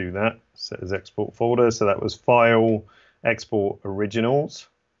do that, set as export folder. So that was file, export originals.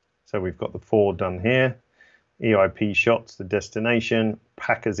 So we've got the 4 done here. EIP shots, the destination,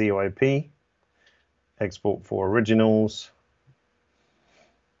 Packers EIP, export 4 originals,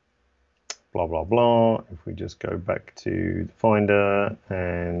 blah, blah, blah. If we just go back to the Finder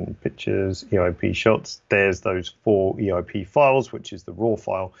and pictures, EIP shots, there's those 4 EIP files, which is the raw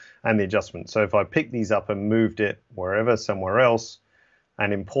file and the adjustment. So if I picked these up and moved it wherever, somewhere else,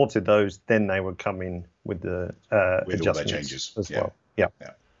 and imported those, then they would come in with the adjustments all their changes as well.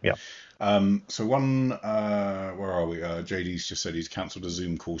 Yeah. So one, where are we? JD's just said he's cancelled a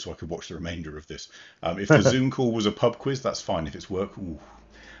Zoom call so I could watch the remainder of this. If the Zoom call was a pub quiz, that's fine. If it's work,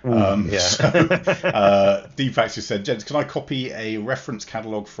 Deepak just said, Jens, can I copy a reference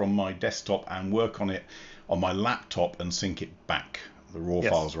catalog from my desktop and work on it on my laptop and sync it back? The raw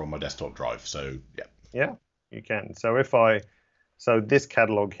files are on my desktop drive. So yeah, you can. So so this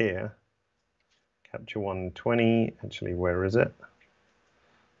catalog here, Capture 120. Actually, where is it?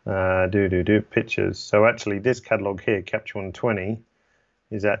 Pictures. So actually, this catalog here, Capture 120,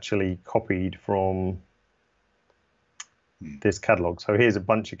 is actually copied from this catalog. So here's a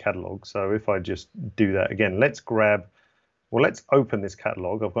bunch of catalogs. So if I just do that again, let's open this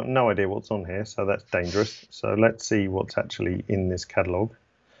catalog. I've got no idea what's on here, so that's dangerous. So let's see what's actually in this catalog.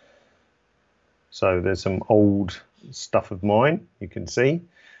 So there's some old stuff of mine, you can see.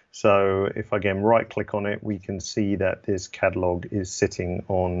 So if I again right click on it, we can see that this catalog is sitting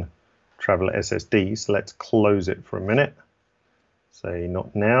on Traveller SSD. So let's close it for a minute. Say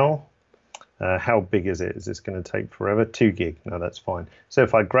not now. How big is it? Is this going to take forever? 2 gig. No, that's fine. So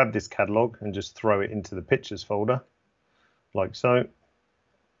if I grab this catalog and just throw it into the pictures folder, like so,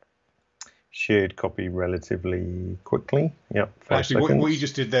 should copy relatively quickly. Yep. Actually, what you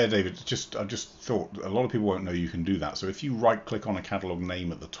just did there, David, I just thought a lot of people won't know you can do that. So if you right click on a catalog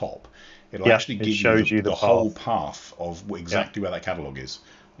name at the top, it'll actually give you the whole path of exactly where that catalog is.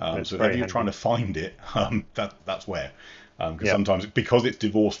 So if you're trying to find it, that's where. Because sometimes, because it's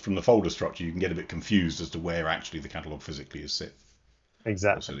divorced from the folder structure, you can get a bit confused as to where actually the catalog physically is sit.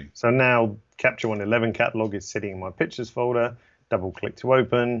 Exactly. So now Capture 111 catalog is sitting in my pictures folder. Double click to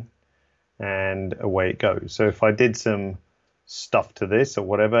open, and away it goes. So if I did some stuff to this or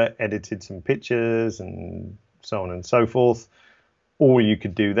whatever, edited some pictures and so on and so forth, all you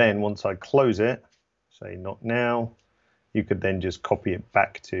could do then, once I close it, say not now, you could then just copy it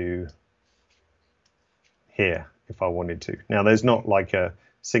back to here if I wanted to. Now there's not like a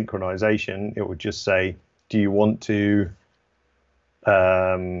synchronization. It would just say, do you want to,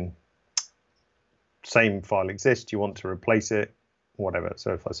 same file exists, do you want to replace it, whatever.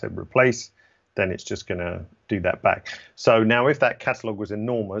 So if I said replace, then it's just going to do that back. So now if that catalog was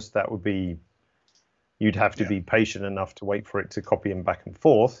enormous, that would be, you'd have to be patient enough to wait for it to copy them back and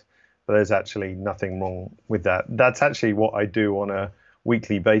forth. But there's actually nothing wrong with that. That's actually what I do on a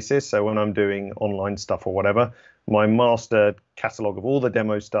weekly basis. So when I'm doing online stuff or whatever, my master catalog of all the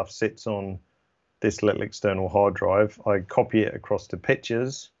demo stuff sits on this little external hard drive. I copy it across to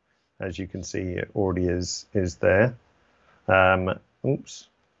pictures. As you can see, it already is there. Oops,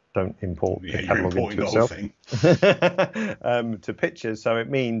 don't import the catalog into itself. To pictures. So it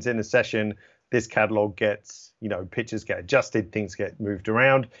means in a session, this catalog gets, pictures get adjusted, things get moved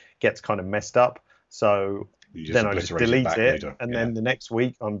around, gets kind of messed up. So then I just delete it, and then the next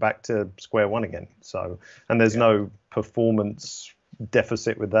week I'm back to square one again. So, and there's no performance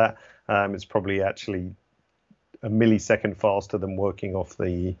deficit with that. It's probably actually a millisecond faster than working off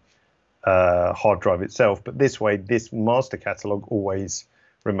the hard drive itself. But this way, this master catalog always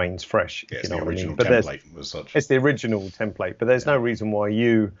remains fresh. Yeah, it's the original template as such. It's the original template, but there's no reason why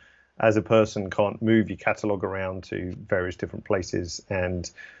you, as a person, can't move your catalog around to various different places and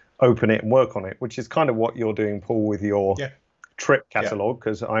open it and work on it, which is kind of what you're doing, Paul, with your trip catalog.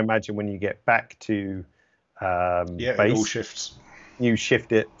 Because I imagine when you get back to base, it all shifts. You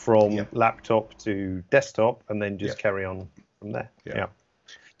shift it from laptop to desktop and then just carry on from there. Yeah.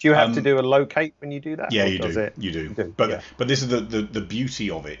 Do you have to do a locate when you do that? Yeah, you do. But this is the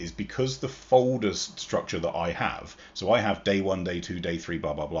beauty of it, is because the folders structure that I have. So I have day 1, day 2, day 3,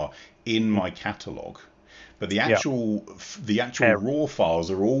 blah blah blah in my catalog. But the actual raw files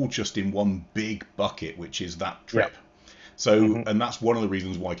are all just in one big bucket, which is that trip. So and that's one of the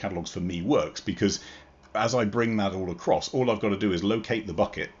reasons why catalogs for me works, because as I bring that all across, all I've got to do is locate the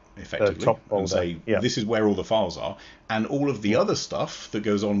bucket effectively and say this is where all the files are, and all of the other stuff that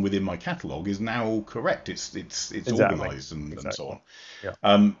goes on within my catalog is now correct. It's organized and so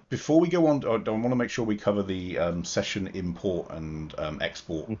on. Before we go on, I want to make sure we cover the session import and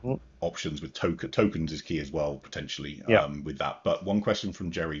export options with tokens is key as well, potentially with that. But one question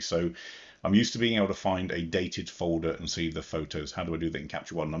from Jerry. So I'm used to being able to find a dated folder and see the photos. How do I do that in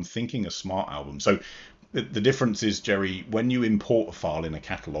Capture One? And I'm thinking a smart album. So the difference is, Jerry, when you import a file in a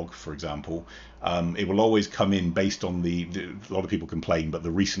catalog, for example, it will always come in based on a lot of people complain, but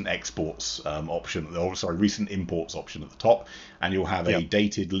the recent exports recent imports option at the top, and you'll have a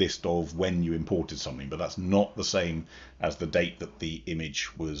dated list of when you imported something, but that's not the same as the date that the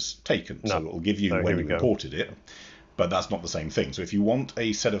image was taken. So it'll give you when you imported it, but that's not the same thing. So if you want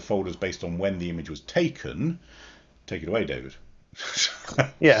a set of folders based on when the image was taken, take it away, David.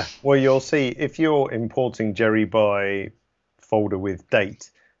 Well, you'll see if you're importing Jerry by folder with date,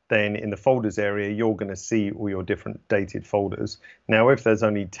 then in the folders area you're going to see all your different dated folders. Now if there's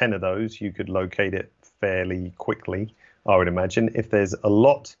only 10 of those, you could locate it fairly quickly, I would imagine. If there's a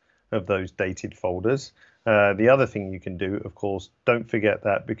lot of those dated folders, the other thing you can do, of course, don't forget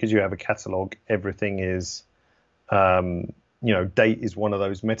that because you have a catalog, everything is date is one of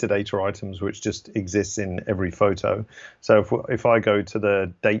those metadata items which just exists in every photo. So if I go to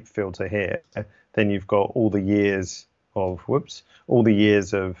the date filter here, then you've got all the years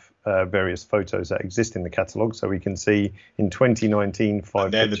of various photos that exist in the catalogue. So we can see in 2019,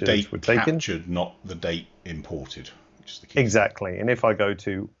 5 they're pictures the date were taken. Captured, not the date imported, which is the key exactly. And if I go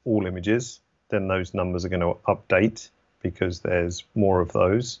to all images, then those numbers are going to update because there's more of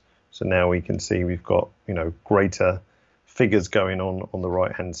those. So now we can see we've got, greater figures going on the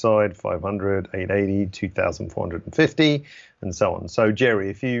right hand side, 500, 880, 2450, and so on. So Jerry,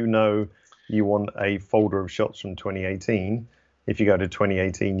 if you want a folder of shots from 2018, if you go to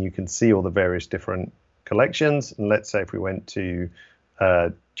 2018, you can see all the various different collections. And let's say if we went to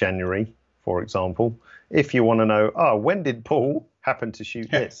January, for example, if you want to know, when did Paul happen to shoot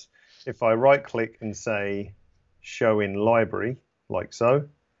this? If I right click and say show in library, like so,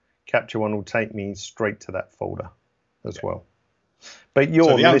 Capture One will take me straight to that folder as well. But I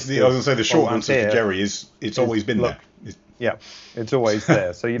was going to say the short answer to Jerry is it's always been there. Yeah, it's always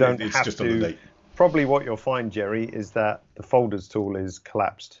there. So you don't it's have just to. On the date. Probably what you'll find, Jerry, is that the folders tool is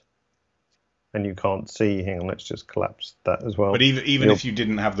collapsed. And you can't see. Hang on, let's just collapse that as well. But even if you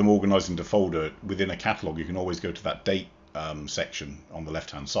didn't have them organised into folder within a catalogue, you can always go to that date section on the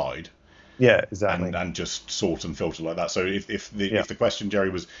left-hand side. Yeah, exactly. And just sort and filter like that. So if the question, Jerry,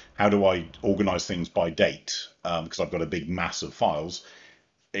 was how do I organise things by date? Because I've got a big mass of files,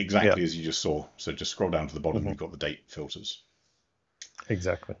 exactly as you just saw. So just scroll down to the bottom. You've got the date filters.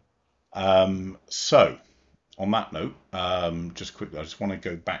 Exactly. So on that note, just quickly, I just want to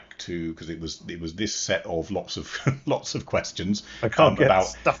go back to because it was this set of lots of questions. I can't get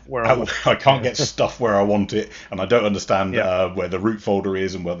stuff where I want it. I can't get stuff where I want it, and I don't understand where the root folder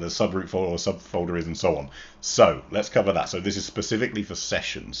is and where the subroot folder or subfolder is, and so on. So let's cover that. So this is specifically for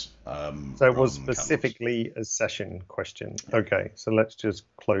sessions. So it was specifically a session question. Yeah. Okay, so let's just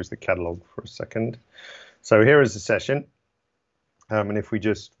close the catalog for a second. So here is a session, and if we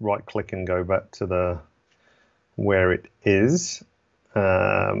just right click and go back to where it is.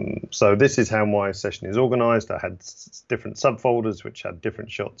 So this is how my session is organized. I had different subfolders which had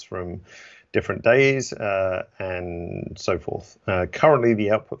different shots from different days and so forth. Currently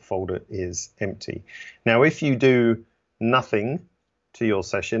the output folder is empty. Now if you do nothing to your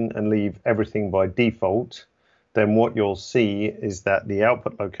session and leave everything by default, then what you'll see is that the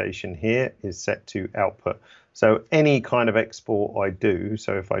output location here is set to output. So any kind of export I do,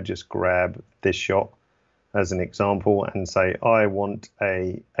 so if I just grab this shot as an example and say I want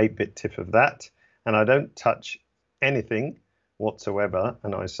a 8-bit TIFF of that, and I don't touch anything whatsoever,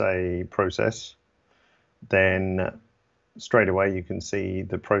 and I say process, then straight away you can see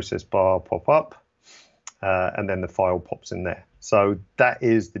the process bar pop up, and then the file pops in there. So that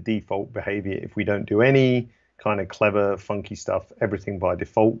is the default behavior. If we don't do any kind of clever, funky stuff, everything by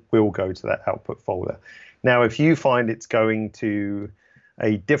default will go to that output folder. Now, if you find it's going to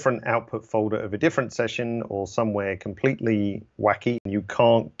a different output folder of a different session or somewhere completely wacky, and you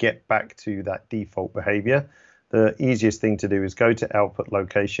can't get back to that default behavior, the easiest thing to do is go to output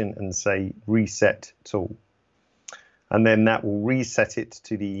location and say reset tool. And then that will reset it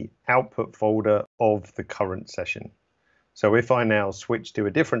to the output folder of the current session. So if I now switch to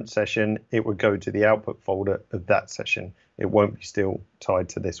a different session, it would go to the output folder of that session. It won't be still tied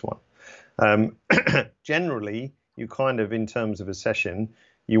to this one. Generally, you kind of, in terms of a session,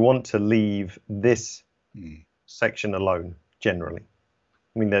 you want to leave this section alone, generally.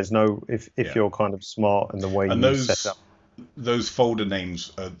 I mean, there's no, if you're kind of smart and the way you set up. Those folder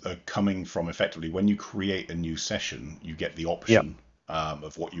names are coming from effectively when you create a new session, you get the option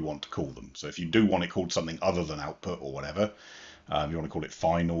of what you want to call them. So if you do want it called something other than output or whatever, you want to call it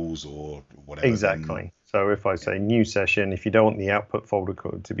finals or whatever. Exactly. Then, so if I say new session, if you don't want the output folder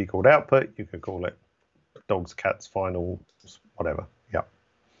to be called output, you could call it dogs, cats, finals, whatever. Yeah,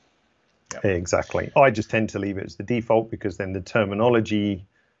 exactly. I just tend to leave it as the default because then the terminology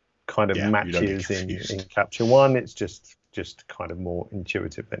kind of matches in Capture One. It's just kind of more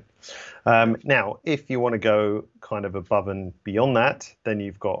intuitive then. Now, if you want to go kind of above and beyond that, then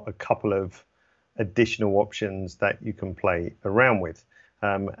you've got a couple of additional options that you can play around with.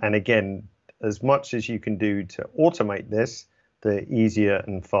 And again, as much as you can do to automate this, the easier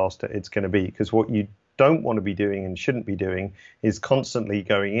and faster it's going to be, because what you don't want to be doing and shouldn't be doing is constantly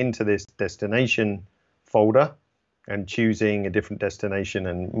going into this destination folder and choosing a different destination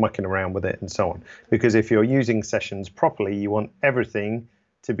and mucking around with it and so on. Because if you're using sessions properly, you want everything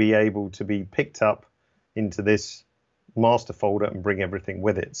to be able to be picked up into this master folder and bring everything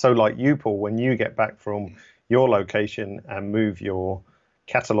with it. So like you, Paul, when you get back from your location and move your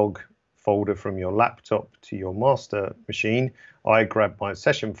catalog folder from your laptop to your master machine, I grab my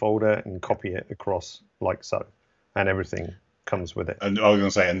session folder and copy it across like so, and everything comes with it. And I was going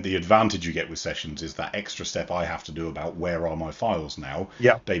to say, and the advantage you get with sessions is that extra step I have to do about where are my files now.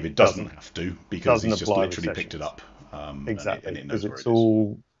 Yeah, David doesn't have to, because he's just literally with picked it up. Exactly, and it knows where it is. It's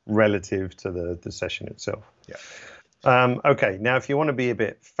all relative to the session itself. Yeah. Okay, now if you want to be a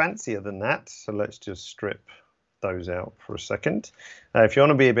bit fancier than that, so let's just strip those out for a second. If you want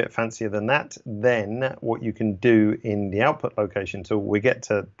to be a bit fancier than that, then what you can do in the output location tool, we get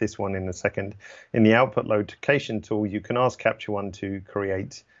to this one in a second. In the output location tool, you can ask Capture One to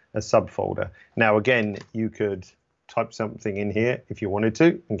create a subfolder. Now, again, you could type something in here if you wanted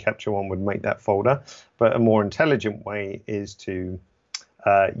to, and Capture One would make that folder. But a more intelligent way is to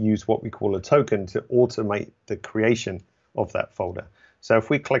use what we call a token to automate the creation of that folder. So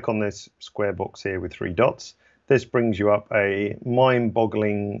if we click on this square box here with 3 dots, this brings you up a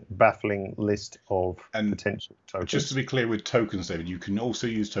mind-boggling, baffling list of potential tokens. Just to be clear with tokens, David, you can also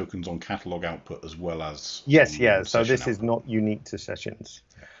use tokens on catalog output as well as yes. So this is not unique to sessions.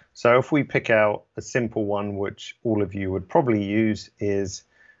 Yeah. So if we pick out a simple one, which all of you would probably use, is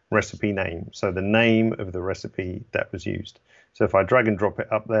recipe name. So the name of the recipe that was used. So if I drag and drop it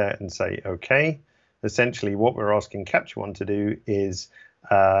up there and say OK, essentially what we're asking Capture One to do is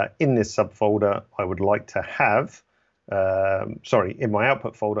in this subfolder, I would like to have, in my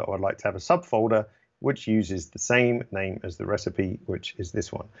output folder, I would like to have a subfolder which uses the same name as the recipe, which is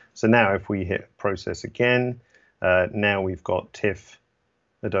this one. So now if we hit process again, now we've got TIFF,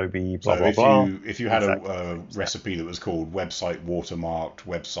 Adobe, blah, blah, blah. If you had a recipe that was called website watermarked,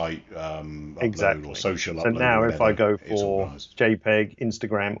 website upload, or social upload, so now or whatever, if I go for JPEG,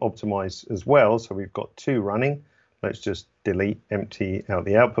 Instagram, optimize as well, so we've got 2 running. Let's just delete, empty out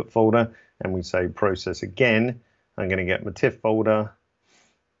the output folder, and we say process again. I'm going to get my TIFF folder,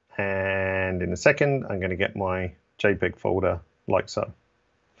 and in a second, I'm going to get my JPEG folder like so.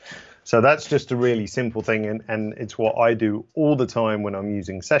 So that's just a really simple thing, and it's what I do all the time when I'm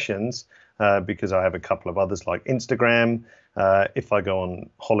using sessions, because I have a couple of others like Instagram. If I go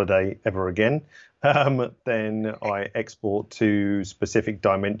on holiday ever again, then I export to specific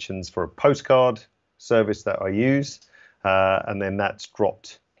dimensions for a postcard service that I use, and then that's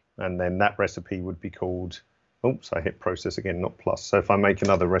dropped, and then that recipe would be called, oops, I hit process again, not plus. So if I make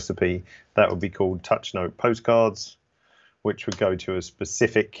another recipe, that would be called touch note postcards, which would go to a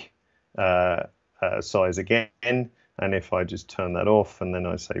specific size again. And if I just turn that off and then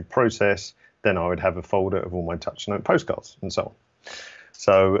I say process, then I would have a folder of all my touch note postcards and so on.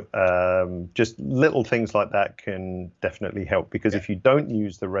 So just little things like that can definitely help, because if you don't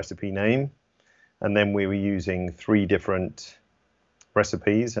use the recipe name, and then we were using 3 different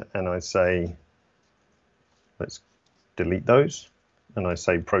recipes, and I say, let's delete those, and I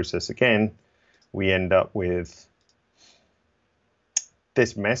say process again, we end up with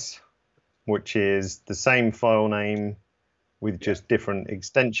this mess, which is the same file name with just different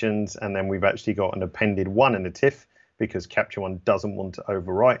extensions, and then we've actually got an appended 1 and a TIFF, because Capture One doesn't want to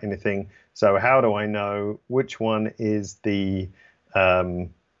overwrite anything. So how do I know which one is the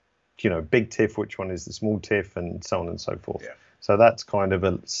big TIFF, which one is the small TIFF, and so on and so forth. Yeah. So that's kind of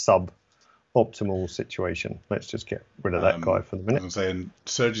a sub-optimal situation. Let's just get rid of that guy for the minute. I was saying,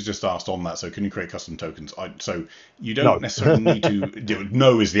 Serge has just asked on that, so can you create custom tokens? So you don't necessarily need to.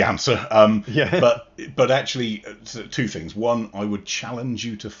 No is the answer. But actually, 2 things. One, I would challenge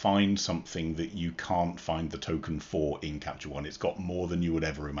you to find something that you can't find the token for in Capture One. It's got more than you would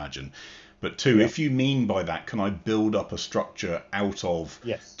ever imagine. But 2, if you mean by that, can I build up a structure out of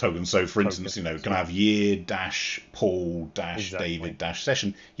tokens? So, for instance, can I have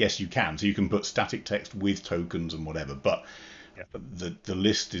year-Paul-David-session? Yes, you can. So you can put static text with tokens and whatever. But the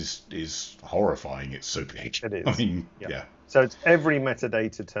list is horrifying. It's so big. It is. I mean, So it's every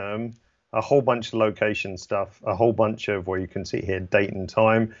metadata term, a whole bunch of location stuff, a whole bunch of where you can see here date and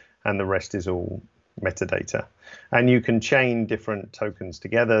time, and the rest is all metadata. And you can chain different tokens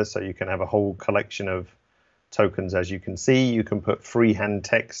together, so you can have a whole collection of tokens. As you can see, you can put freehand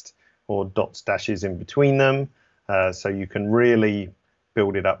text or dots, dashes in between them, so you can really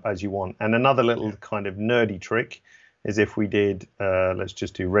build it up as you want. And another little kind of nerdy trick is if we did, let's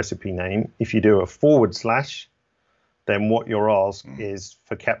just do recipe name. If you do a /, then what you're asked is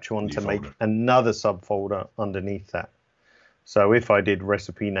for Capture One to make another subfolder underneath that. So if I did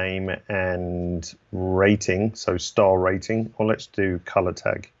recipe name and rating, so star rating, or let's do color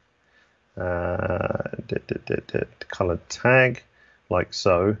tag. Color tag, like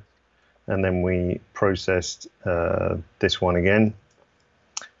so. And then we processed this one again.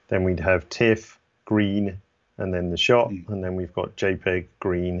 Then we'd have TIFF, green, and then the shot. And then we've got JPEG,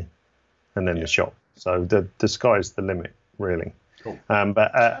 green, and then the shot. So the sky's the limit, really. Cool.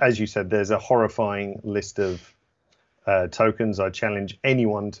 But as you said, there's a horrifying list of tokens. I challenge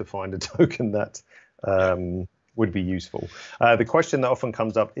anyone to find a token that would be useful. The question that often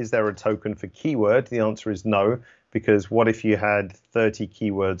comes up, is there a token for keyword? The answer is no, because what if you had 30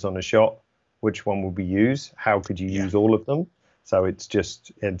 keywords on a shot? Which one would be used? How could you use all of them? So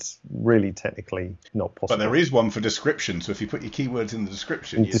it's really technically not possible. But there is one for description. So if you put your keywords in the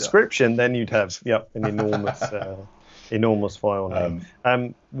description, then you'd have an enormous enormous file name.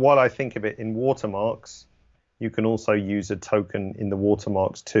 While I think of it in watermarks, you can also use a token in the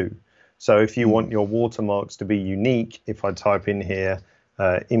watermarks too. So if you want your watermarks to be unique, if I type in here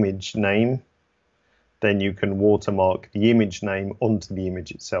image name, then you can watermark the image name onto the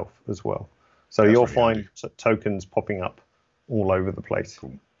image itself as well. So you'll find tokens popping up all over the place.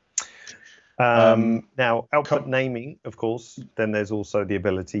 Cool. Now, output naming, of course, then there's also the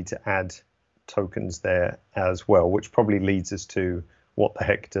ability to add tokens there as well, which probably leads us to what the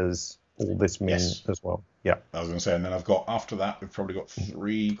heck does all this mean as well. Yeah. I was going to say, and then after that, we've probably got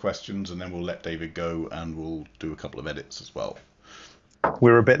 3 questions, and then we'll let David go, and we'll do a couple of edits as well.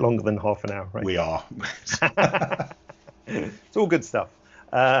 We're a bit longer than half an hour, right? We are. It's all good stuff.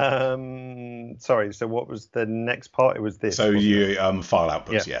 Sorry, so what was the next part? It was this. So you file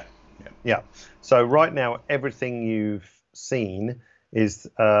outputs, yeah. So right now, everything you've seen is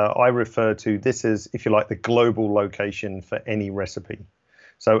I refer to this as, if you like, the global location for any recipe.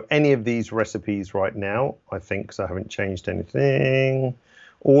 So any of these recipes right now, I think, because I haven't changed anything,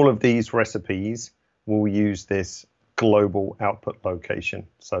 all of these recipes will use this global output location.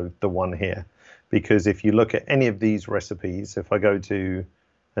 So the one here, because if you look at any of these recipes, if I go to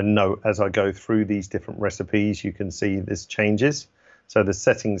a note as I go through these different recipes, you can see this changes. So the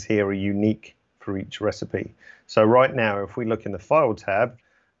settings here are unique for each recipe. So right now, if we look in the file tab,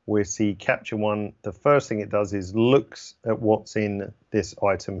 we see capture one. The first thing it does is looks at what's in this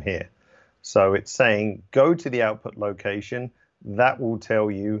item here. So it's saying, go to the output location. That will tell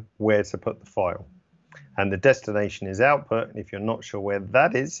you where to put the file. And the destination is output. And if you're not sure where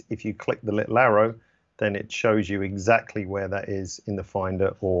that is, if you click the little arrow, then it shows you exactly where that is in the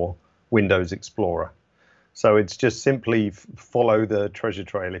Finder or Windows Explorer. So it's just simply follow the treasure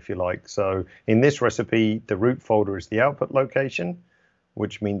trail, if you like. So in this recipe, the root folder is the output location,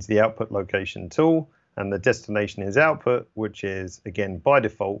 which means the output location tool, and the destination is output, which is, again, by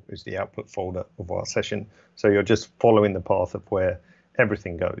default, is the output folder of our session. So you're just following the path of where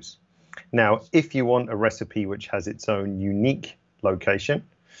everything goes. Now, if you want a recipe which has its own unique location,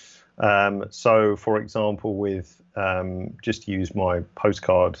 so for example, with just use my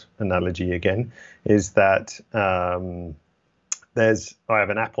postcard analogy again, is that I have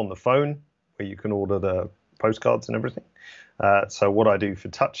an app on the phone where you can order the postcards and everything. So what I do for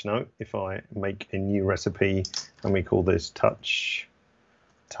TouchNote, if I make a new recipe and we call this TouchNote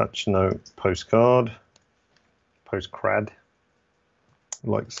postcard,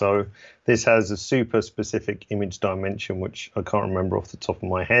 like so. This has a super specific image dimension, which I can't remember off the top of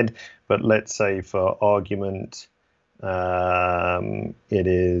my head, but let's say for argument, it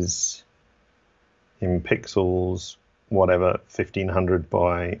is in pixels, whatever, 1500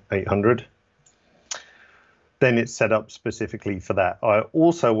 by 800. Then it's set up specifically for that.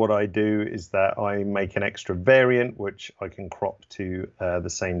 What I do is that I make an extra variant, which I can crop to the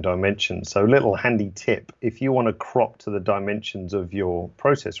same dimension. So little handy tip, if you want to crop to the dimensions of your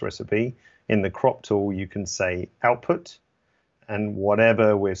process recipe, in the crop tool, you can say output, and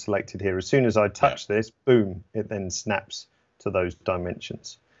whatever we're selected here, as soon as I touch this, boom, it then snaps to those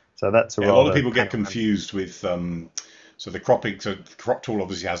dimensions. So that's a lot of people get confused with so the crop tool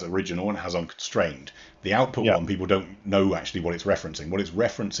obviously has original and has unconstrained. The output one, people don't know actually what it's referencing. What it's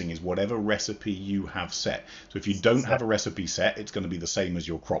referencing is whatever recipe you have set. So if you don't have a recipe set, it's going to be the same as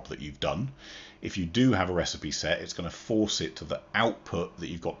your crop that you've done. If you do have a recipe set, it's going to force it to the output that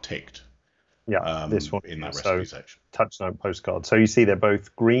you've got ticked. Yeah, this one in that recipe section. TouchNote postcard. So you see they're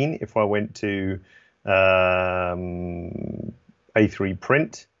both green. If I went to A3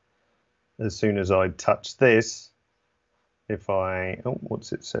 print, as soon as I touch this,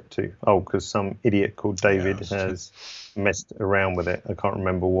 what's it set to? Oh, because some idiot called David has messed around with it. I can't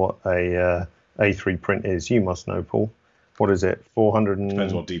remember what a A3 print is. You must know, Paul. What is it? 400 and...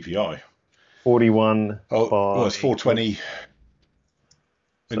 Depends what DPI. 41 well, it's 420.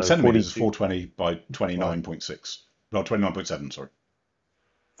 In centimeters, 420 by 29.6. No, 29.7, sorry.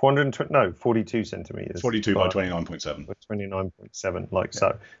 42 centimeters. 42 by 29.7. 29.7, like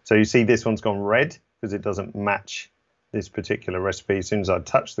so. So you see this one's gone red because it doesn't match this particular recipe. As soon as I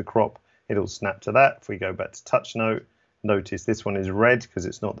touch the crop, it'll snap to that. If we go back to TouchNote, notice this one is red because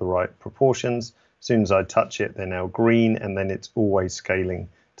it's not the right proportions. As soon as I touch it, they're now green, and then it's always scaling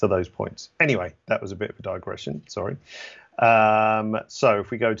to those points. Anyway, that was a bit of a digression, sorry. So if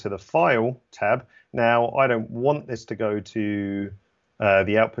we go to the File tab, now I don't want this to go to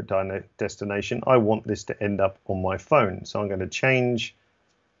the output destination. I want this to end up on my phone. So I'm going to change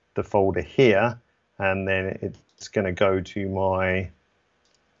the folder here, and then it's going to go to my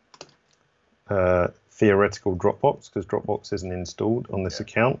theoretical Dropbox, because Dropbox isn't installed on this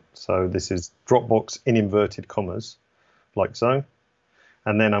account. So this is Dropbox in inverted commas, like so.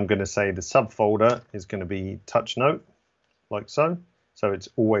 And then I'm going to say the subfolder is going to be TouchNote, like so. So it's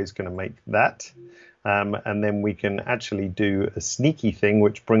always going to make that. And then we can actually do a sneaky thing,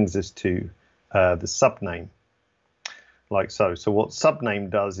 which brings us to the subname, like so. So what subname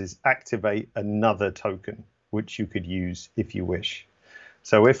does is activate another token, which you could use if you wish.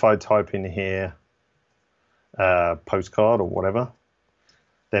 So if I type in here postcard or whatever,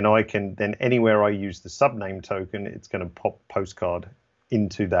 then I can, then anywhere I use the subname token, it's going to pop postcard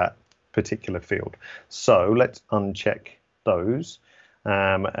into that particular field. So let's uncheck those.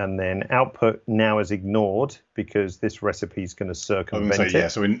 And then output now is ignored because this recipe is going to circumvent it. Yeah,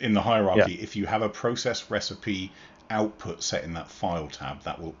 so in the hierarchy, if you have a process recipe output set in that file tab,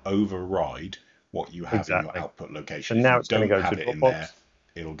 that will override what you have in your output location. And now it's going to go to Dropbox. In there,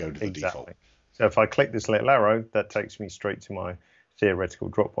 it'll go to the default. So if I click this little arrow, that takes me straight to my theoretical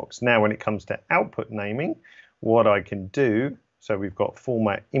Dropbox. Now, when it comes to output naming, what I can do, so we've got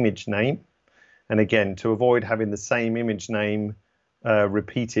format image name. And again, to avoid having the same image name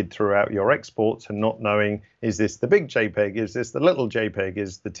repeated throughout your exports and not knowing, is this the big JPEG? Is this the little JPEG?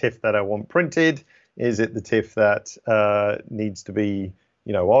 Is the TIFF that I want printed? Is it the TIFF that needs to be,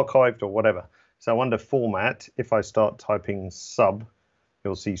 archived or whatever? So under format, if I start typing sub,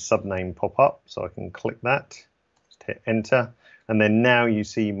 you'll see subname pop up. So I can click that, just hit enter. And then now you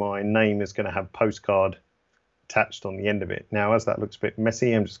see my name is going to have postcard attached on the end of it. Now, as that looks a bit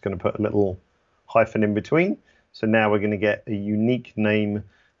messy, I'm just going to put a little hyphen in between. So now we're going to get a unique name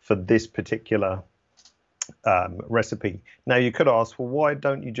for this particular recipe. Now you could ask, well, why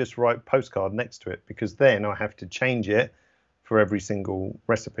don't you just write postcard next to it? Because then I have to change it for every single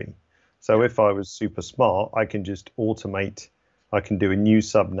recipe. So if I was super smart, I can just automate. I can do a new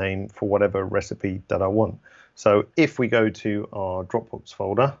subname for whatever recipe that I want. So if we go to our Dropbox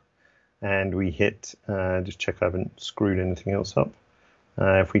folder and we hit, just check I haven't screwed anything else up.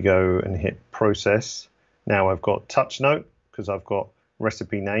 If we go and hit process, now I've got TouchNote because I've got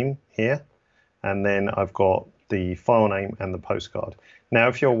recipe name here, and then I've got the file name and the postcard. Now,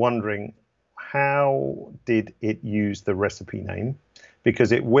 if you're wondering, how did it use the recipe name?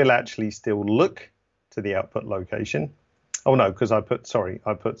 Because it will actually still look to the output location. Oh no, because I put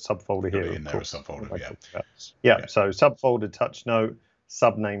subfolder here. In there, a subfolder, yeah. So subfolder TouchNote,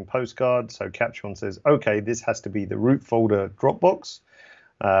 subname postcard. So Capture One says, okay, this has to be the root folder Dropbox.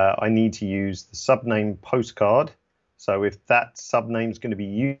 I need to use the subname postcard. So if that subname is going to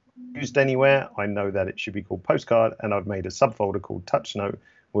be used anywhere, I know that it should be called postcard, and I've made a subfolder called TouchNote,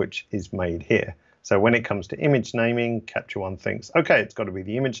 which is made here. So when it comes to image naming, Capture One thinks, okay, it's got to be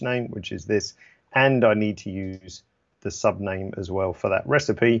the image name, which is this, and I need to use the subname as well for that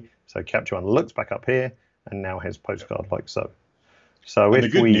recipe. So Capture One looks back up here and now has postcard like so. So and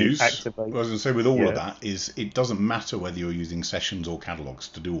if the good we news, activate, I was going to say with all of that is it doesn't matter whether you're using sessions or catalogs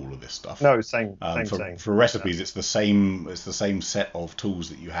to do all of this stuff. No, same. For recipes, it's the same set of tools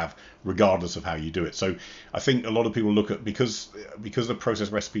that you have, regardless of how you do it. So I think a lot of people look at because the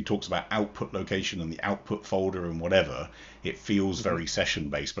process recipe talks about output location and the output folder and whatever, it feels very session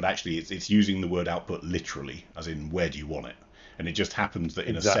based, but actually it's using the word output literally, as in where do you want it, and it just happens that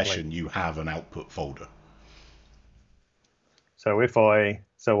in a session you have an output folder. So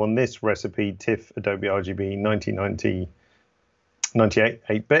so on this recipe, TIFF Adobe RGB 1990 98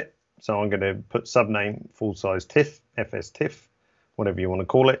 8-bit. So I'm going to put subname full size TIFF, FS TIFF, whatever you want to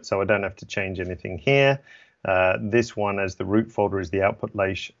call it. So I don't have to change anything here. This one, as the root folder is the output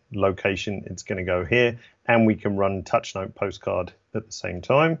location, it's going to go here, and we can run TouchNote postcard at the same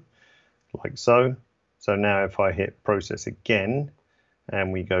time, like so. So now if I hit process again,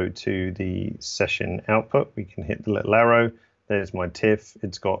 and we go to the session output, we can hit the little arrow. There's my TIFF.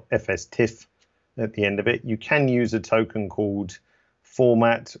 It's got FS TIFF at the end of it. You can use a token called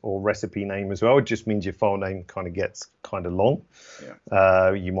format or recipe name as well. It just means your file name kind of gets kind of long.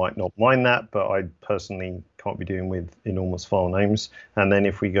 Yeah. You might not mind that, but I personally can't be doing with enormous file names. And then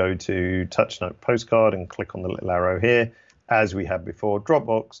if we go to TouchNote postcard and click on the little arrow here, as we had before,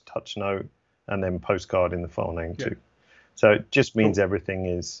 Dropbox, TouchNote, and then postcard in the file name too. So it just means everything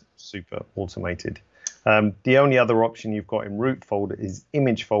is super automated. The only other option you've got in root folder is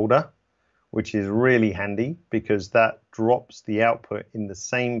image folder, which is really handy because that drops the output in the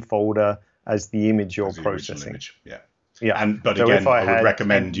same folder as the image you're processing. Image. Yeah. Yeah. But so again, I would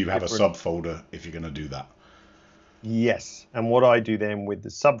recommend you have a subfolder if you're going to do that. Yes. And what I do then with the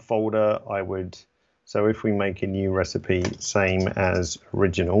subfolder, so if we make a new recipe, same as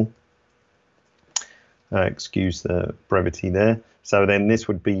original, excuse the brevity there. So then this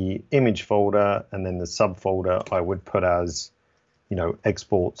would be image folder, and then the subfolder I would put as,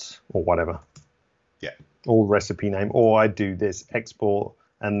 exports or whatever. Yeah. Or recipe name, or I do this export,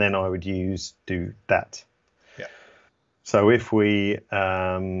 and then I would do that. Yeah. So if we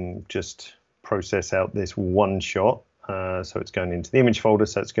just process out this one shot, so it's going into the image folder,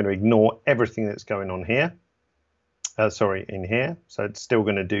 so it's going to ignore everything that's going on here. In here. So it's still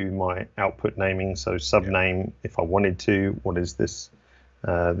going to do my output naming. So subname, if I wanted to, what is this?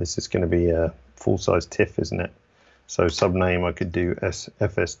 This is going to be a full-size TIFF, isn't it? So subname, I could do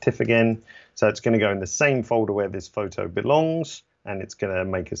FS TIFF again. So it's going to go in the same folder where this photo belongs, and it's going to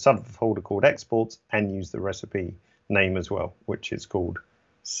make a subfolder called exports and use the recipe name as well, which is called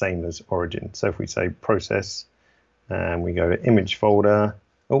same as origin. So if we say process and we go to image folder,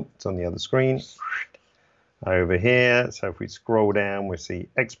 oh, it's on the other screen. Over here, so if we scroll down, we see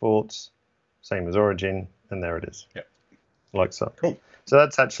exports, same as origin, and there it is. Yep. Like so. Cool. So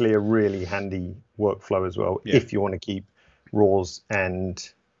that's actually a really handy workflow as well, if you want to keep raws and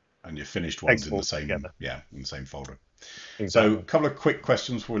your finished ones in the same together. In the same folder. Exactly. So a couple of quick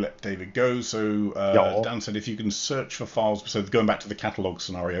questions before we let David go. So Dan said if you can search for files, so going back to the catalog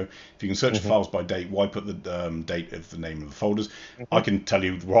scenario, if you can search for files by date, why put the date of the name of the folders? I can tell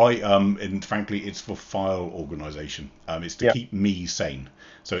you why. And frankly, it's for file organization. It's to keep me sane.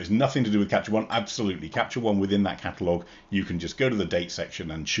 So it's nothing to do with Capture One. Absolutely, Capture One within that catalog, you can just go to the date section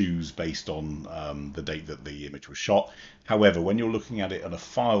and choose based on the date that the image was shot. However, when you're looking at it at a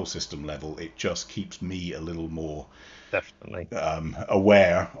file system level, it just keeps me a little more definitely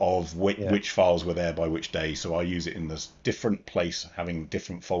aware of which files were there by which day. So I use it in this different place, having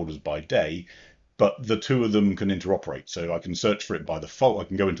different folders by day, but the two of them can interoperate. So I can search for it by the folder. I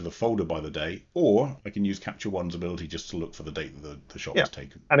can go into the folder by the day, or I can use Capture One's ability just to look for the date that the shot was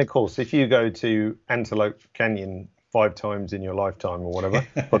taken. And of course, if you go to Antelope Canyon 5 times in your lifetime or whatever,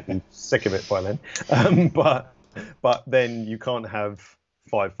 probably sick of it by then. But then you can't have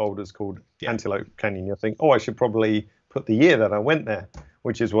 5 folders called Antelope Canyon. You think, I should probably put the year that I went there,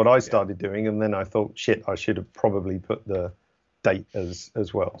 which is what I started doing. And then I thought, shit, I should have probably put the date as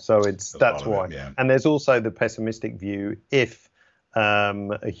well. So that's why. And there's also the pessimistic view. If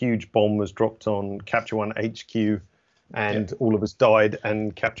a huge bomb was dropped on Capture One HQ and all of us died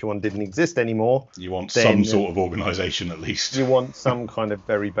and Capture One didn't exist anymore, you want some sort of organization at least. You want some kind of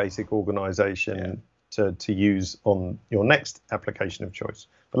very basic organization to use on your next application of choice.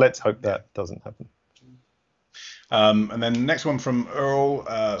 But let's hope that doesn't happen. And then next one from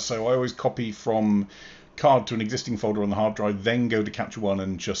Earl. So I always copy from card to an existing folder on the hard drive, then go to Capture One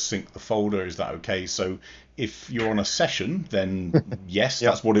and just sync the folder. Is that okay? So if you're on a session, then yes,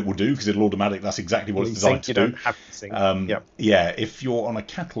 that's what it will do because it'll automatically. That's exactly what it's designed to do. You don't have to sync. If you're on a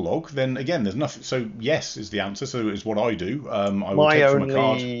catalog, then again, there's nothing. So yes is the answer. So is what I do. I will take from a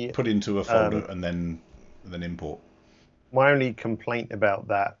card, put into a folder, and then import. My only complaint about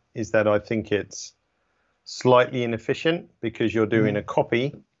that is that I think it's slightly inefficient because you're doing a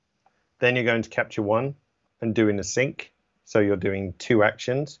copy, then you're going to Capture One and doing a sync. So you're doing 2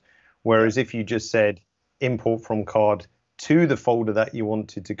 actions. Whereas if you just said import from card to the folder that you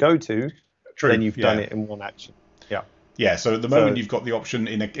wanted to go to, then you've done it in 1 action. Yeah, so at the moment you've got the option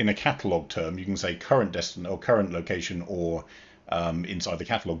in a catalog term, you can say current destination or current location or inside the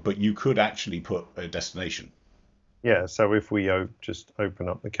catalog, but you could actually put a destination. Yeah, so if we just open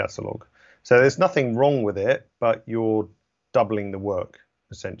up the catalog. So there's nothing wrong with it, but you're doubling the work,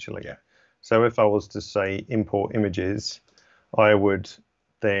 essentially. Yeah. So if I was to say import images, I would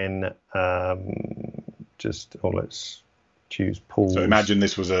then let's choose pools. So imagine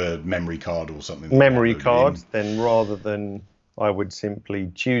this was a memory card or something. Memory card, then rather than I would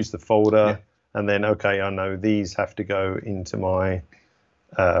simply choose the folder and then, I know these have to go into my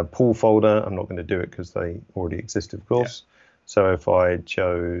pool folder. I'm not going to do it because they already exist, of course. Yeah. So if I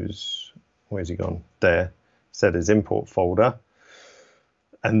chose, where's he gone? There, set as import folder,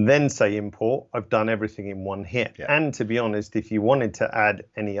 and then say import, I've done everything in 1 hit. Yeah. And to be honest, if you wanted to add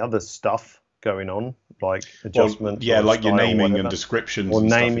any other stuff going on, like adjustments, like your naming and descriptions, or and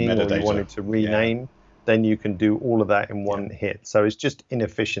naming, stuff in metadata, or you wanted to rename, then you can do all of that in 1 hit. So it's just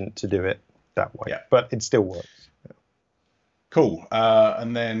inefficient to do it that way, but it still works. Cool.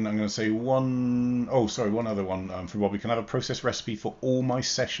 And then I'm going to say one other one from Bobby. Can I have a process recipe for all my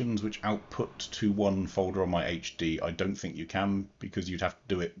sessions which output to one folder on my HD? I don't think you can, because you'd have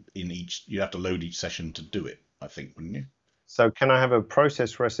to do it in each. You'd have to load each session to do it, I think, wouldn't you? So can I have a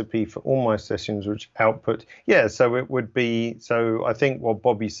process recipe for all my sessions which output? Yeah, so it would be, so I think what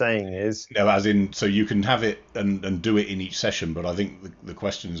Bobby's saying is... No, as in, so you can have it and do it in each session, but I think the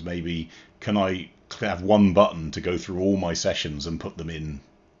question is maybe, can I have one button to go through all my sessions and put them in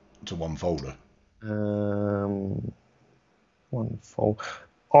to one folder? One folder.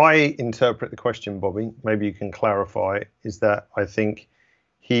 I interpret the question, Bobby, maybe you can clarify, is that I think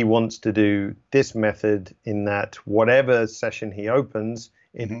he wants to do this method in that whatever session he opens,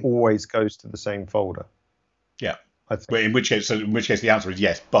 it always goes to the same folder. Yeah. In which case the answer is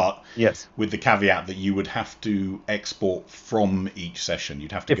yes, but yes, with the caveat that you would have to export from each session.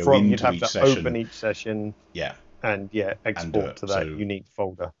 You'd have to go into each session, open each session, yeah, and export to that unique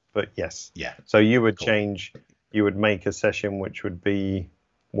folder. But yes, yeah. So you would change. You would make a session which would be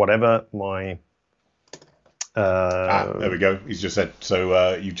whatever my. There we go. He's just said.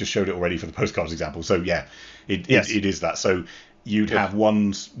 So you just showed it already for the postcards example. So yeah, it is that. So you'd have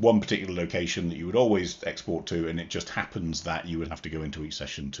one particular location that you would always export to, and it just happens that you would have to go into each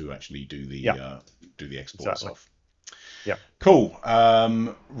session to actually do the export stuff. Yeah. Cool.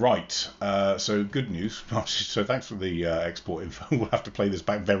 Right. So good news. So thanks for the export info. We'll have to play this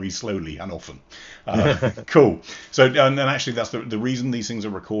back very slowly and often. Cool. So and actually, that's the reason these things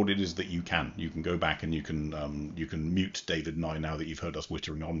are recorded, is that you can go back and you can mute David and I now that you've heard us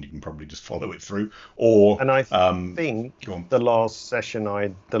whittering on. You can probably just follow it through. Or and I think the last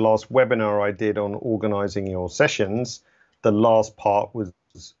webinar I did on organizing your sessions, the last part was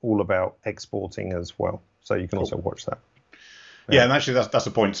all about exporting as well. So you can also watch that. Yeah, and actually that's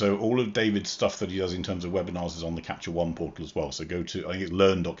the point. So all of David's stuff that he does in terms of webinars is on the Capture One portal as well. So go to, I think it's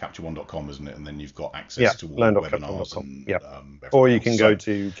learn.capture1.com, isn't it? And then you've got access to all the webinars. And, or you can go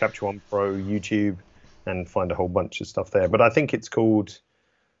to Capture One Pro YouTube and find a whole bunch of stuff there. But I think it's called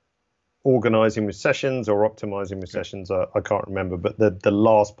Organizing with Sessions or Optimizing with Sessions. I can't remember. But the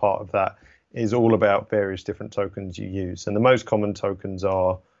last part of that is all about various different tokens you use. And the most common tokens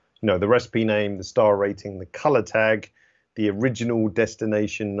are, the recipe name, the star rating, the color tag, the original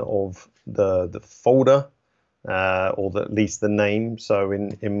destination of the folder, or at least the name. So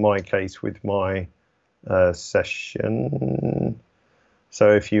in my case with my session,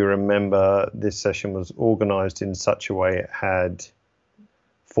 so if you remember, this session was organized in such a way it had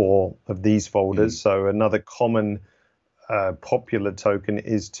 4 of these folders. So another common popular token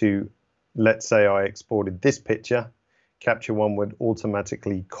is to, let's say I exported this picture, Capture One would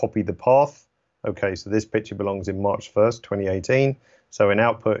automatically copy the path. Okay, so this picture belongs in March 1st, 2018. So in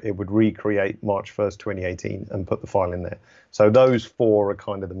output, it would recreate March 1st, 2018 and put the file in there. So those 4 are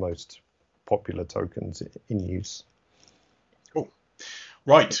kind of the most popular tokens in use. Cool.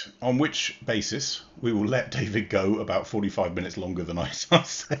 Right, on which basis we will let David go about 45 minutes longer than I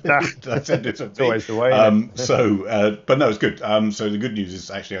said it to be. It's always the way. But no, it's good. So the good news is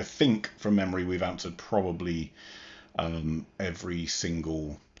actually, I think from memory, we've answered probably every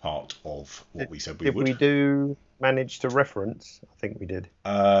single part of what we said we would. Did we do manage to reference? I think we did.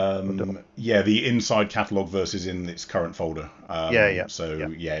 Yeah, the inside catalog versus in its current folder.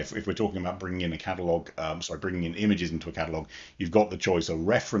 If we're talking about bringing in a catalog, bringing in images into a catalog, you've got the choice. A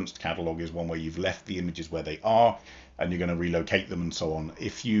referenced catalog is one where you've left the images where they are and you're going to relocate them and so on.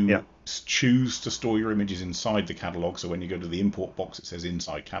 If you choose to store your images inside the catalog, so when you go to the import box it says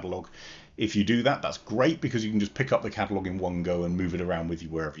inside catalog, if you do that, that's great, because you can just pick up the catalog in one go and move it around with you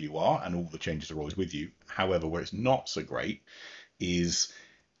wherever you are, and all the changes are always with you. However, where it's not so great is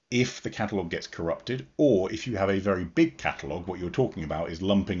if the catalog gets corrupted, or if you have a very big catalog. What you're talking about is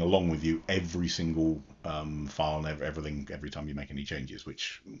lumping along with you every single file and everything every time you make any changes,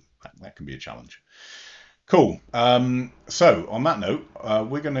 which that can be a challenge. Cool. So on that note,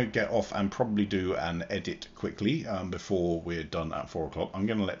 we're going to get off and probably do an edit quickly before we're done at 4 o'clock. I'm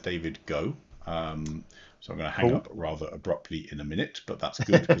going to let David go. So I'm going to hang up rather abruptly in a minute, but that's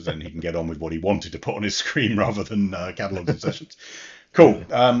good, because then he can get on with what he wanted to put on his screen rather than catalogs and sessions. Cool.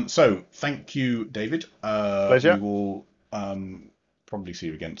 So thank you, David. Pleasure. We will probably see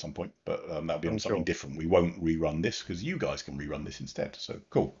you again at some point, but that'll be on something different. We won't rerun this because you guys can rerun this instead. So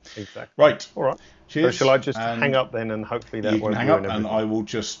cool. Exactly. Right. All right. Cheers. So shall I just hang up then, and hopefully that won't hang ruin up, everything. and I will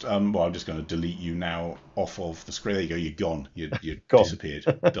just I'm just going to delete you now off of the screen. There you go. You're gone. You're gone. Disappeared.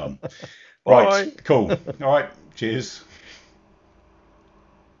 Done. Right. Cool. All right. Cheers.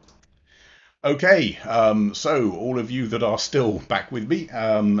 Okay, so all of you that are still back with me,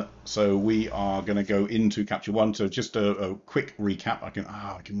 so we are going to go into Capture One. So just a quick recap. I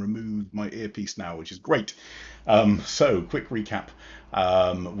can remove my earpiece now, which is great. So quick recap.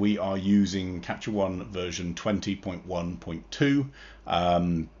 We are using Capture One version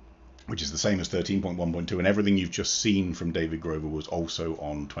 20.1.2. Which is the same as 13.1.2, and everything you've just seen from David Grover was also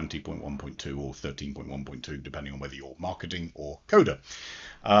on 20.1.2 or 13.1.2, depending on whether you're marketing or coder.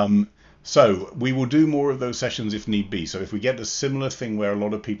 So we will do more of those sessions if need be. So if we get a similar thing where a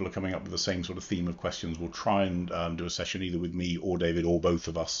lot of people are coming up with the same sort of theme of questions, we'll try and do a session either with me or David or both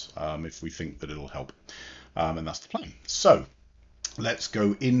of us if we think that it'll help. And that's the plan. So let's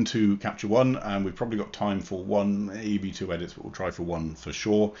go into Capture One, and we've probably got time for one, maybe two edits, but we'll try for one for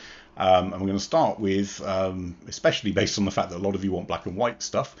sure. And we're going to start with, especially based on the fact that a lot of you want black and white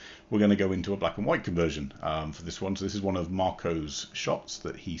stuff, we're going to go into a black and white conversion for this one. So this is one of Marco's shots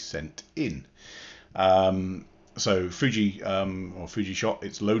that he sent in. So Fuji or Fuji shot,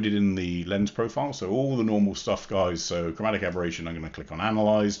 it's loaded in the lens profile. So all the normal stuff, guys. So chromatic aberration, I'm going to click on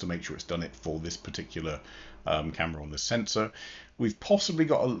Analyze to make sure it's done it for this particular camera on the sensor. We've possibly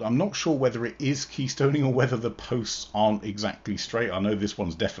got, I'm not sure whether it is keystoning or whether the posts aren't exactly straight. I know this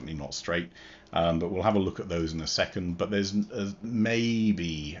one's definitely not straight, but we'll have a look at those in a second. But there's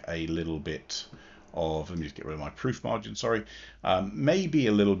maybe a little bit of, let me just get rid of my proof margin, sorry, maybe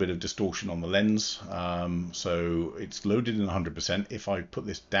a little bit of distortion on the lens. So it's loaded in 100%. If I put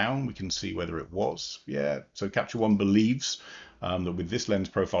this down, we can see whether it was. Yeah, so Capture One believes that with this lens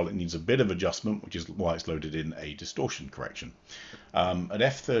profile it needs a bit of adjustment, which is why it's loaded in a distortion correction. At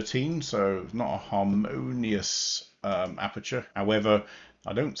f13, so not a harmonious aperture. However,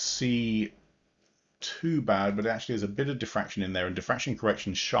 I don't see too bad, but actually there's a bit of diffraction in there, and diffraction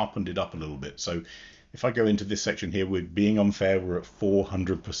correction sharpened it up a little bit. So if I go into this section here, we're being unfair, we're at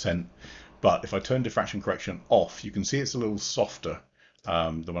 400%. But if I turn diffraction correction off, you can see it's a little softer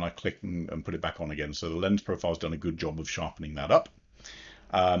than when I click and put it back on again. So the lens profile's done a good job of sharpening that up.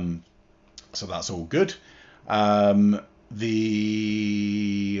 So that's all good.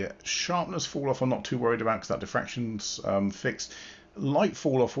 The sharpness fall off I'm not too worried about because that diffraction's fixed. Light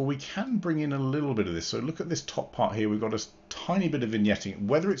fall off, well, we can bring in a little bit of this. So look at this top part here. We've got a tiny bit of vignetting.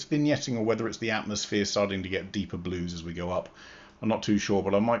 Whether it's vignetting or whether it's the atmosphere starting to get deeper blues as we go up, I'm not too sure,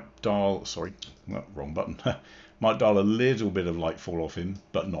 but I might dial, sorry, well, wrong button. Might dial a little bit of light fall off in,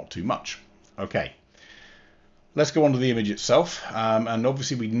 but not too much. Okay, let's go on to the image itself. And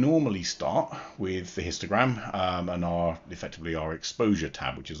obviously we normally start with the histogram and effectively our exposure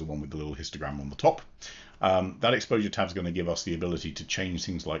tab, which is the one with the little histogram on the top. That exposure tab is going to give us the ability to change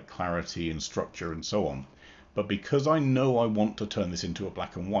things like clarity and structure and so on. But because I know I want to turn this into a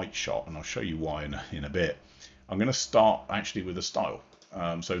black and white shot, and I'll show you why in a bit, I'm going to start actually with a style.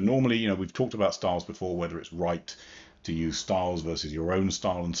 So normally, you know, we've talked about styles before, whether it's right to use styles versus your own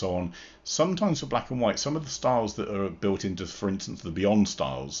style and so on. Sometimes for black and white, some of the styles that are built into, for instance, the Beyond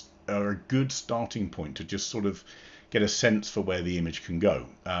styles are a good starting point to just sort of get a sense for where the image can go.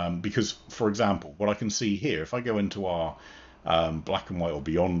 Because, for example, what I can see here, if I go into our black and white or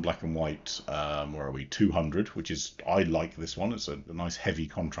Beyond black and white, where are we, 200, which is, I like this one, it's a nice heavy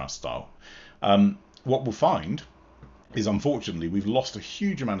contrast style. What we'll find is, unfortunately, we've lost a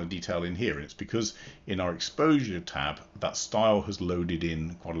huge amount of detail in here, and it's because in our exposure tab, that style has loaded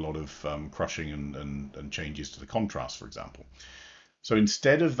in quite a lot of crushing and changes to the contrast, for example. So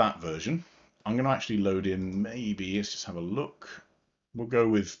instead of that version, I'm going to actually load in, maybe, let's just have a look. We'll go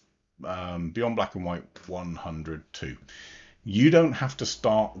with Beyond Black and White 102. You don't have to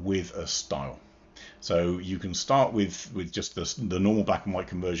start with a style. So you can start with just the normal black and white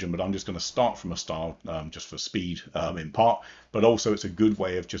conversion, but I'm just going to start from a style just for speed in part, but also it's a good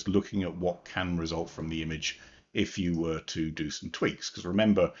way of just looking at what can result from the image if you were to do some tweaks. Because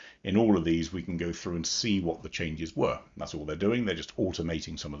remember, in all of these, we can go through and see what the changes were. That's all they're doing. They're just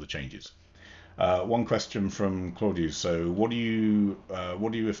automating some of the changes. One question from Claudius. So what do you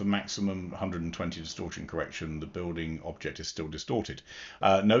if a maximum 120 distortion correction, the building object is still distorted?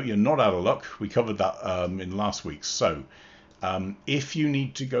 No, you're not out of luck. We covered that in last week. So if you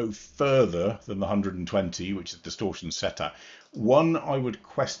need to go further than the 120, which is distortion set at, one, I would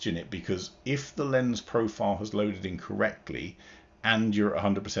question it, because if the lens profile has loaded incorrectly and you're at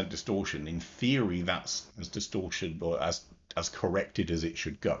 100% distortion, in theory that's as distortion or as corrected as it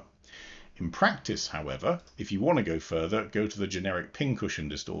should go. In practice, however, if you want to go further, go to the generic pincushion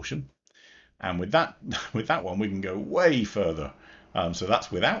distortion, and with that one we can go way further. So that's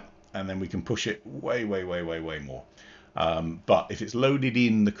without, and then we can push it way more. But if it's loaded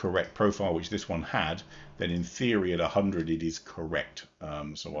in the correct profile, which this one had, then in theory at 100 it is correct.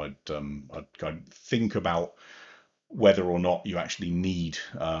 So I'd think about whether or not you actually need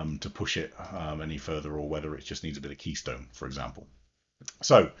to push it any further, or whether it just needs a bit of keystone, for example.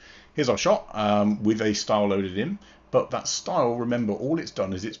 So here's our shot with a style loaded in, but that style, remember, all it's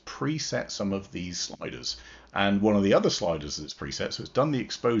done is it's preset some of these sliders. And one of the other sliders that's preset, so it's done the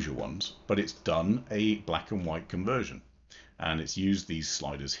exposure ones, but it's done a black and white conversion. And it's used these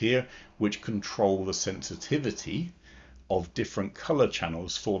sliders here, which control the sensitivity of different color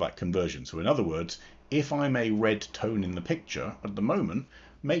channels for that conversion. So in other words, if I'm a red tone in the picture at the moment,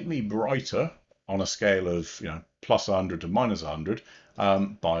 make me brighter on a scale of, you know, plus 100 to minus 100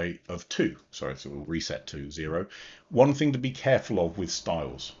 of 2. Sorry, so we'll reset to 0. One thing to be careful of with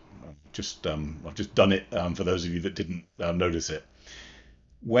styles, I've just done it for those of you that didn't notice it.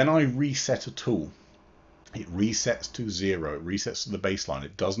 When I reset a tool, it resets to 0. It resets to the baseline.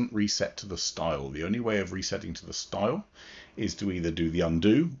 It doesn't reset to the style. The only way of resetting to the style is to either do the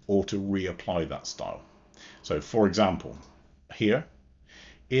undo or to reapply that style. So for example, here,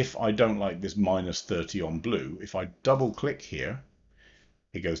 if I don't like this minus 30 on blue, if I double click here,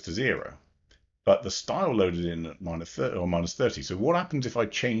 it goes to 0. But the style loaded in at minus 30 or minus 30. So what happens if I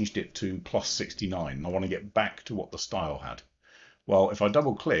changed it to plus 69? I want to get back to what the style had. Well, if I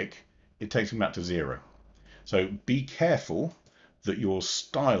double click, it takes me back to 0. So be careful that your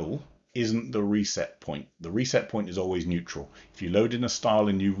style isn't the reset point. The reset point is always neutral. If you load in a style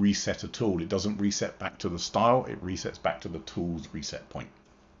and you reset a tool, it doesn't reset back to the style, it resets back to the tool's reset point.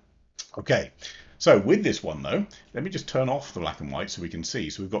 Okay, so with this one though, let me just turn off the black and white so we can see.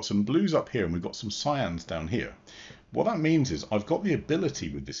 So we've got some blues up here and we've got some cyans down here. What that means is I've got the ability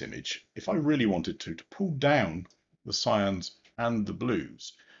with this image, if I really wanted to pull down the cyans and the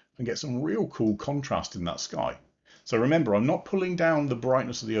blues and get some real cool contrast in that sky. So remember, I'm not pulling down the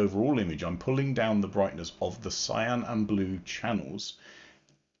brightness of the overall image, I'm pulling down the brightness of the cyan and blue channels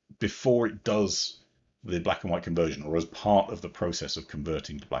before it does the black and white conversion, or as part of the process of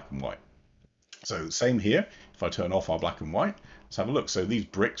converting to black and white. So same here, if I turn off our black and white, let's have a look. So these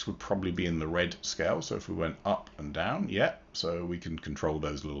bricks would probably be in the red scale. So if we went up and down, yeah, so we can control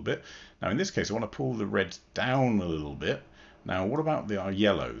those a little bit. Now in this case, I want to pull the reds down a little bit. Now, what about our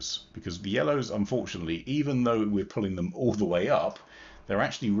yellows? Because the yellows, unfortunately, even though we're pulling them all the way up, they're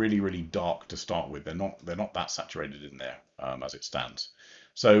actually really, really dark to start with. They're not that saturated in there as it stands.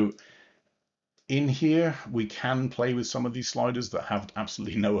 So in here, we can play with some of these sliders that have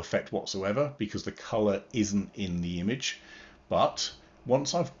absolutely no effect whatsoever because the color isn't in the image. But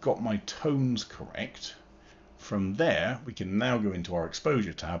once I've got my tones correct, from there, we can now go into our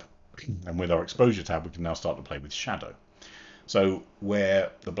exposure tab. And with our exposure tab, we can now start to play with shadow. So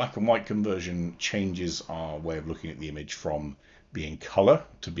where the black and white conversion changes our way of looking at the image from being color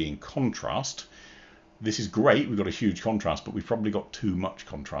to being contrast, this is great, we've got a huge contrast, but we've probably got too much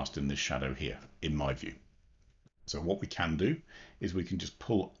contrast in this shadow here, in my view. So what we can do is we can just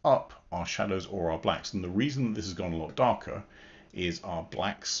pull up our shadows or our blacks, and the reason that this has gone a lot darker is our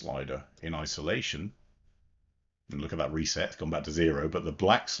black slider in isolation. And look at that reset, it's gone back to 0, but the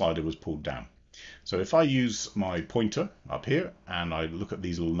black slider was pulled down. So if I use my pointer up here and I look at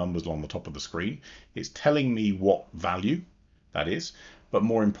these little numbers along the top of the screen, it's telling me what value that is. But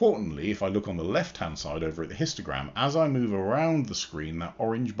more importantly, if I look on the left-hand side over at the histogram, as I move around the screen, that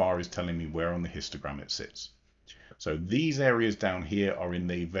orange bar is telling me where on the histogram it sits. So these areas down here are in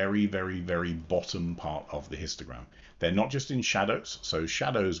the very, very, very bottom part of the histogram. They're not just in shadows. So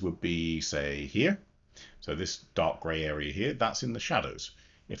shadows would be, say, here. So this dark gray area here, that's in the shadows.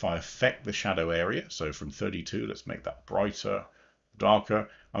 If I affect the shadow area, so from 32, let's make that brighter, darker,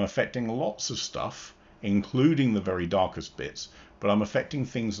 I'm affecting lots of stuff, including the very darkest bits, but I'm affecting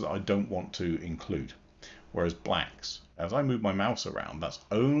things that I don't want to include. Whereas blacks, as I move my mouse around, that's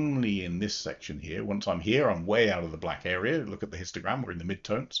only in this section here. Once I'm here, I'm way out of the black area. Look at the histogram, we're in the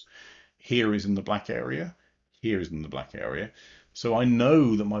midtones. Here is in the black area, here is in the black area. So I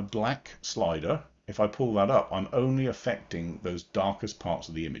know that my black slider, if I pull that up, I'm only affecting those darkest parts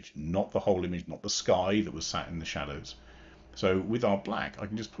of the image, not the whole image, not the sky that was sat in the shadows. So with our black, I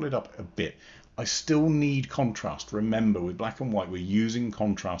can just pull it up a bit. I still need contrast. Remember, with black and white, we're using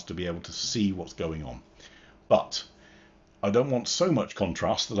contrast to be able to see what's going on. But I don't want so much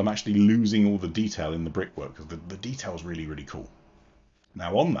contrast that I'm actually losing all the detail in the brickwork, because the detail is really, really cool.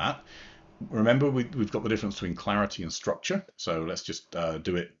 Now on that, remember we've got the difference between clarity and structure. So let's just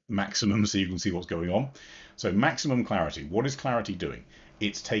do it maximum so you can see what's going on. So maximum clarity, what is clarity doing?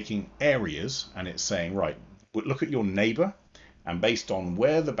 It's taking areas and it's saying, right, look at your neighbor, and based on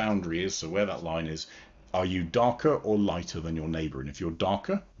where the boundary is, so where that line is, Are you darker or lighter than your neighbor? And if you're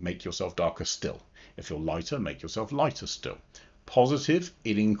darker, make yourself darker still. If you're lighter, make yourself lighter still. Positive,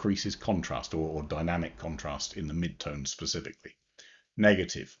 it increases contrast or dynamic contrast in the midtones specifically.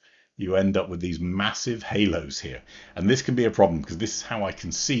 Negative, you end up with these massive halos here. And this can be a problem because this is how I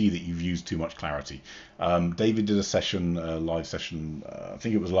can see that you've used too much clarity. David did a session, live session, I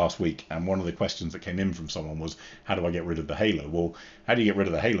think it was last week, and one of the questions that came in from someone was, how do I get rid of the halo? Well, how do you get rid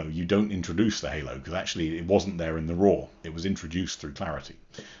of the halo? You don't introduce the halo because actually it wasn't there in the raw. It was introduced through clarity.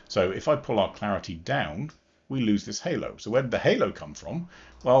 So if I pull our clarity down, we lose this halo. So where did the halo come from?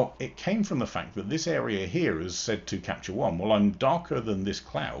 Well, it came from the fact that this area here is said to capture 1. Well, I'm darker than this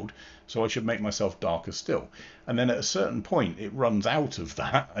cloud, so I should make myself darker still. And then at a certain point, it runs out of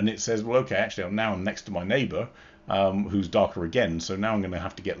that, and it says, well, okay, actually, I'm next to my neighbor, who's darker again, so now I'm going to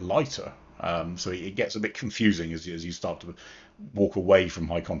have to get lighter. So it gets a bit confusing as you start to walk away from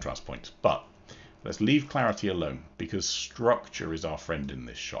high contrast points. But let's leave clarity alone, because structure is our friend in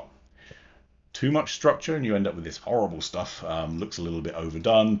this shot. Too much structure and you end up with this horrible stuff. Looks a little bit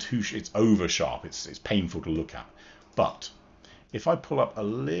overdone. It's over sharp. It's painful to look at. But if I pull up a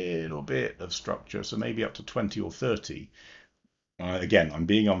little bit of structure, so maybe up to 20 or 30, again, I'm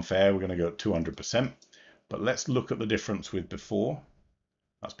being unfair. We're going to go at 200%. But let's look at the difference with before.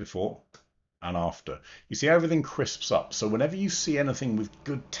 That's before and after. You see everything crisps up. So whenever you see anything with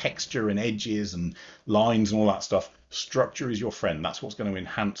good texture and edges and lines and all that stuff, structure is your friend. That's what's going to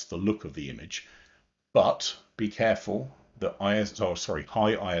enhance the look of the image. But be careful that high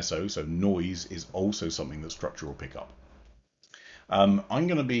ISO, so noise, is also something that structure will pick up. I'm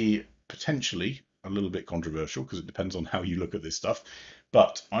going to be potentially a little bit controversial because it depends on how you look at this stuff,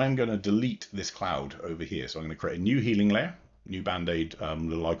 but I'm going to delete this cloud over here. So I'm going to create a new healing layer, new band-aid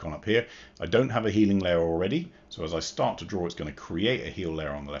little icon up here. I don't have a healing layer already, so as I start to draw, it's going to create a heal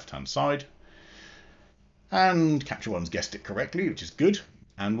layer on the left-hand side. And Capture One's guessed it correctly, which is good.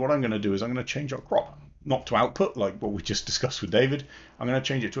 And what I'm going to do is I'm going to change our crop, not to output like what we just discussed with David. I'm going to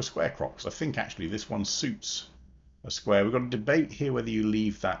change it to a square crop because I think actually this one suits a square. We've got a debate here whether you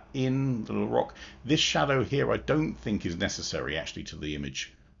leave that in the little rock. This shadow here I don't think is necessary actually to the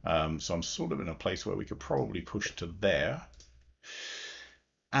image. So I'm sort of in a place where we could probably push to there.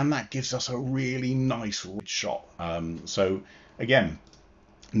 And that gives us a really nice shot. So again,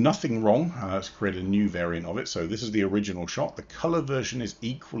 nothing wrong. Let's create a new variant of it. So this is the original shot. The color version is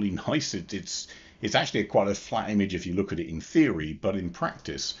equally nice. It's actually quite a flat image if you look at it in theory, but in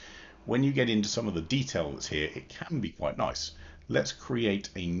practice, when you get into some of the detail that's here, it can be quite nice. Let's create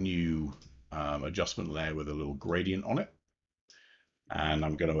a new adjustment layer with a little gradient on it. And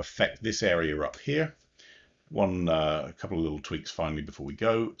I'm going to affect this area up here. A couple of little tweaks finally before we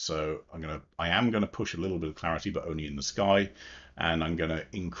go. So I am going to push a little bit of clarity, but only in the sky. And I'm going to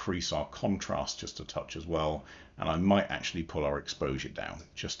increase our contrast just a touch as well. And I might actually pull our exposure down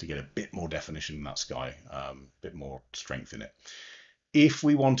just to get a bit more definition in that sky, a bit more strength in it. If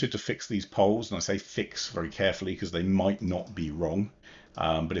we wanted to fix these poles, and I say fix very carefully because they might not be wrong,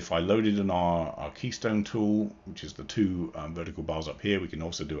 but if I loaded in our keystone tool, which is the two vertical bars up here, we can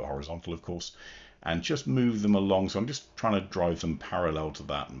also do it horizontal, of course, and just move them along. So I'm just trying to drive them parallel to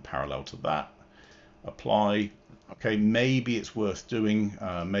that and parallel to that. Apply. Okay, maybe it's worth doing.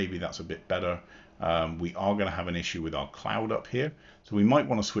 Maybe that's a bit better. We are going to have an issue with our cloud up here. So we might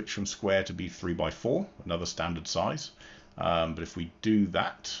want to switch from square to be 3x4, another standard size. But if we do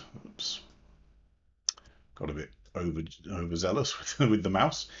that, oops, got a bit overzealous with the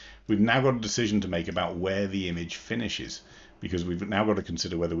mouse. We've now got a decision to make about where the image finishes, because we've now got to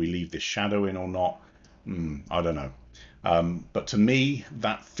consider whether we leave this shadow in or not. I don't know. But to me,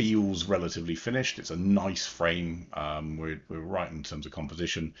 that feels relatively finished. It's a nice frame. We're right in terms of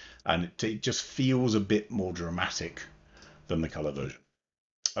composition, and it just feels a bit more dramatic than the color version.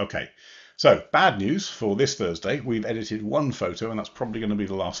 Okay. So, bad news for this Thursday, we've edited one photo, and that's probably going to be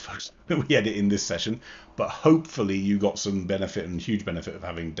the last photo that we edit in this session, but hopefully you got some benefit, and huge benefit, of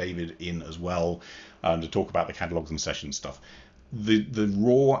having David in as well to talk about the catalogs and session stuff. The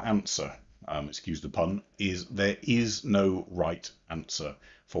raw answer, excuse the pun, is there is no right answer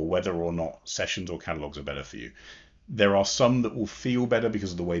for whether or not sessions or catalogs are better for you. There are some that will feel better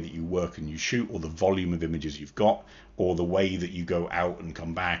because of the way that you work and you shoot, or the volume of images you've got, or the way that you go out and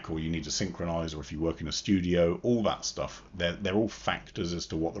come back, or you need to synchronize, or if you work in a studio, all that stuff. They're all factors as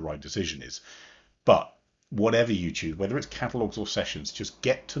to what the right decision is. But whatever you choose, whether it's catalogs or sessions, just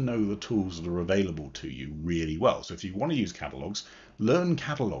get to know the tools that are available to you really well. So if you want to use catalogs, learn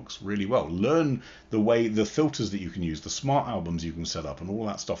catalogs really well. Learn the filters that you can use, the smart albums you can set up, and all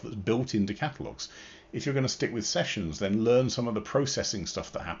that stuff that's built into catalogs. If you're going to stick with sessions, then learn some of the processing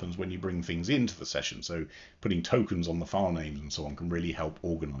stuff that happens when you bring things into the session. So putting tokens on the file names and so on can really help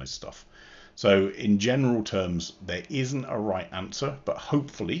organize stuff. So in general terms, there isn't a right answer, but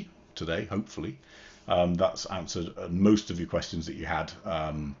hopefully today, that's answered most of your questions that you had,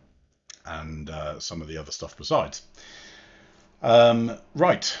 and some of the other stuff besides.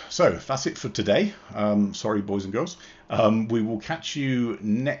 Right, so that's it for today. Sorry, boys and girls. We will catch you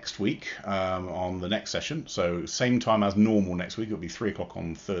next week on the next session. So same time as normal next week. It'll be 3 o'clock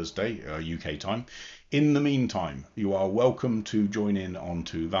on Thursday, UK time. In the meantime, you are welcome to join in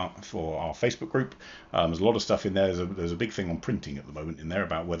onto that for our Facebook group. There's a lot of stuff in there. There's a big thing on printing at the moment in there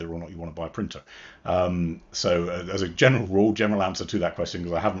about whether or not you want to buy a printer. So as a general answer to that question,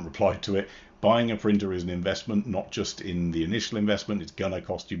 because I haven't replied to it, buying a printer is an investment, not just in the initial investment. It's going to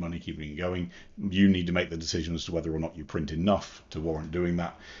cost you money keeping it going. You need to make the decision as to whether or not you print enough to warrant doing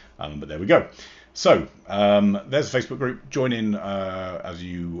that. But there we go. So there's a Facebook group. Join in as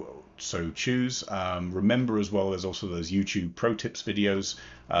you so choose. Remember as well, there's also those YouTube pro tips videos.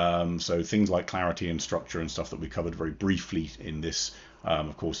 So things like clarity and structure and stuff that we covered very briefly in this.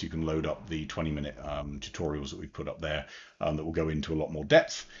 Of course, you can load up the 20-minute tutorials that we've put up there that will go into a lot more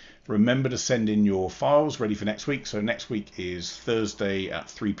depth. Remember to send in your files ready for next week. So next week is Thursday at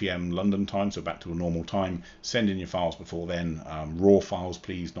 3 p.m. London time, so back to a normal time. Send in your files before then. Raw files,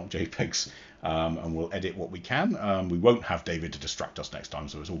 please, not JPEGs. And we'll edit what we can. We won't have David to distract us next time,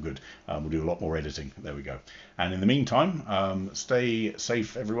 so it's all good. We'll do a lot more editing. There we go. And in the meantime, stay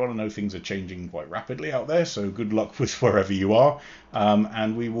safe, everyone. I know things are changing quite rapidly out there, so good luck with wherever you are.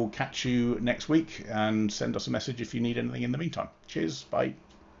 And we will catch you next week, and send us a message if you need anything in the meantime. Cheers. Bye.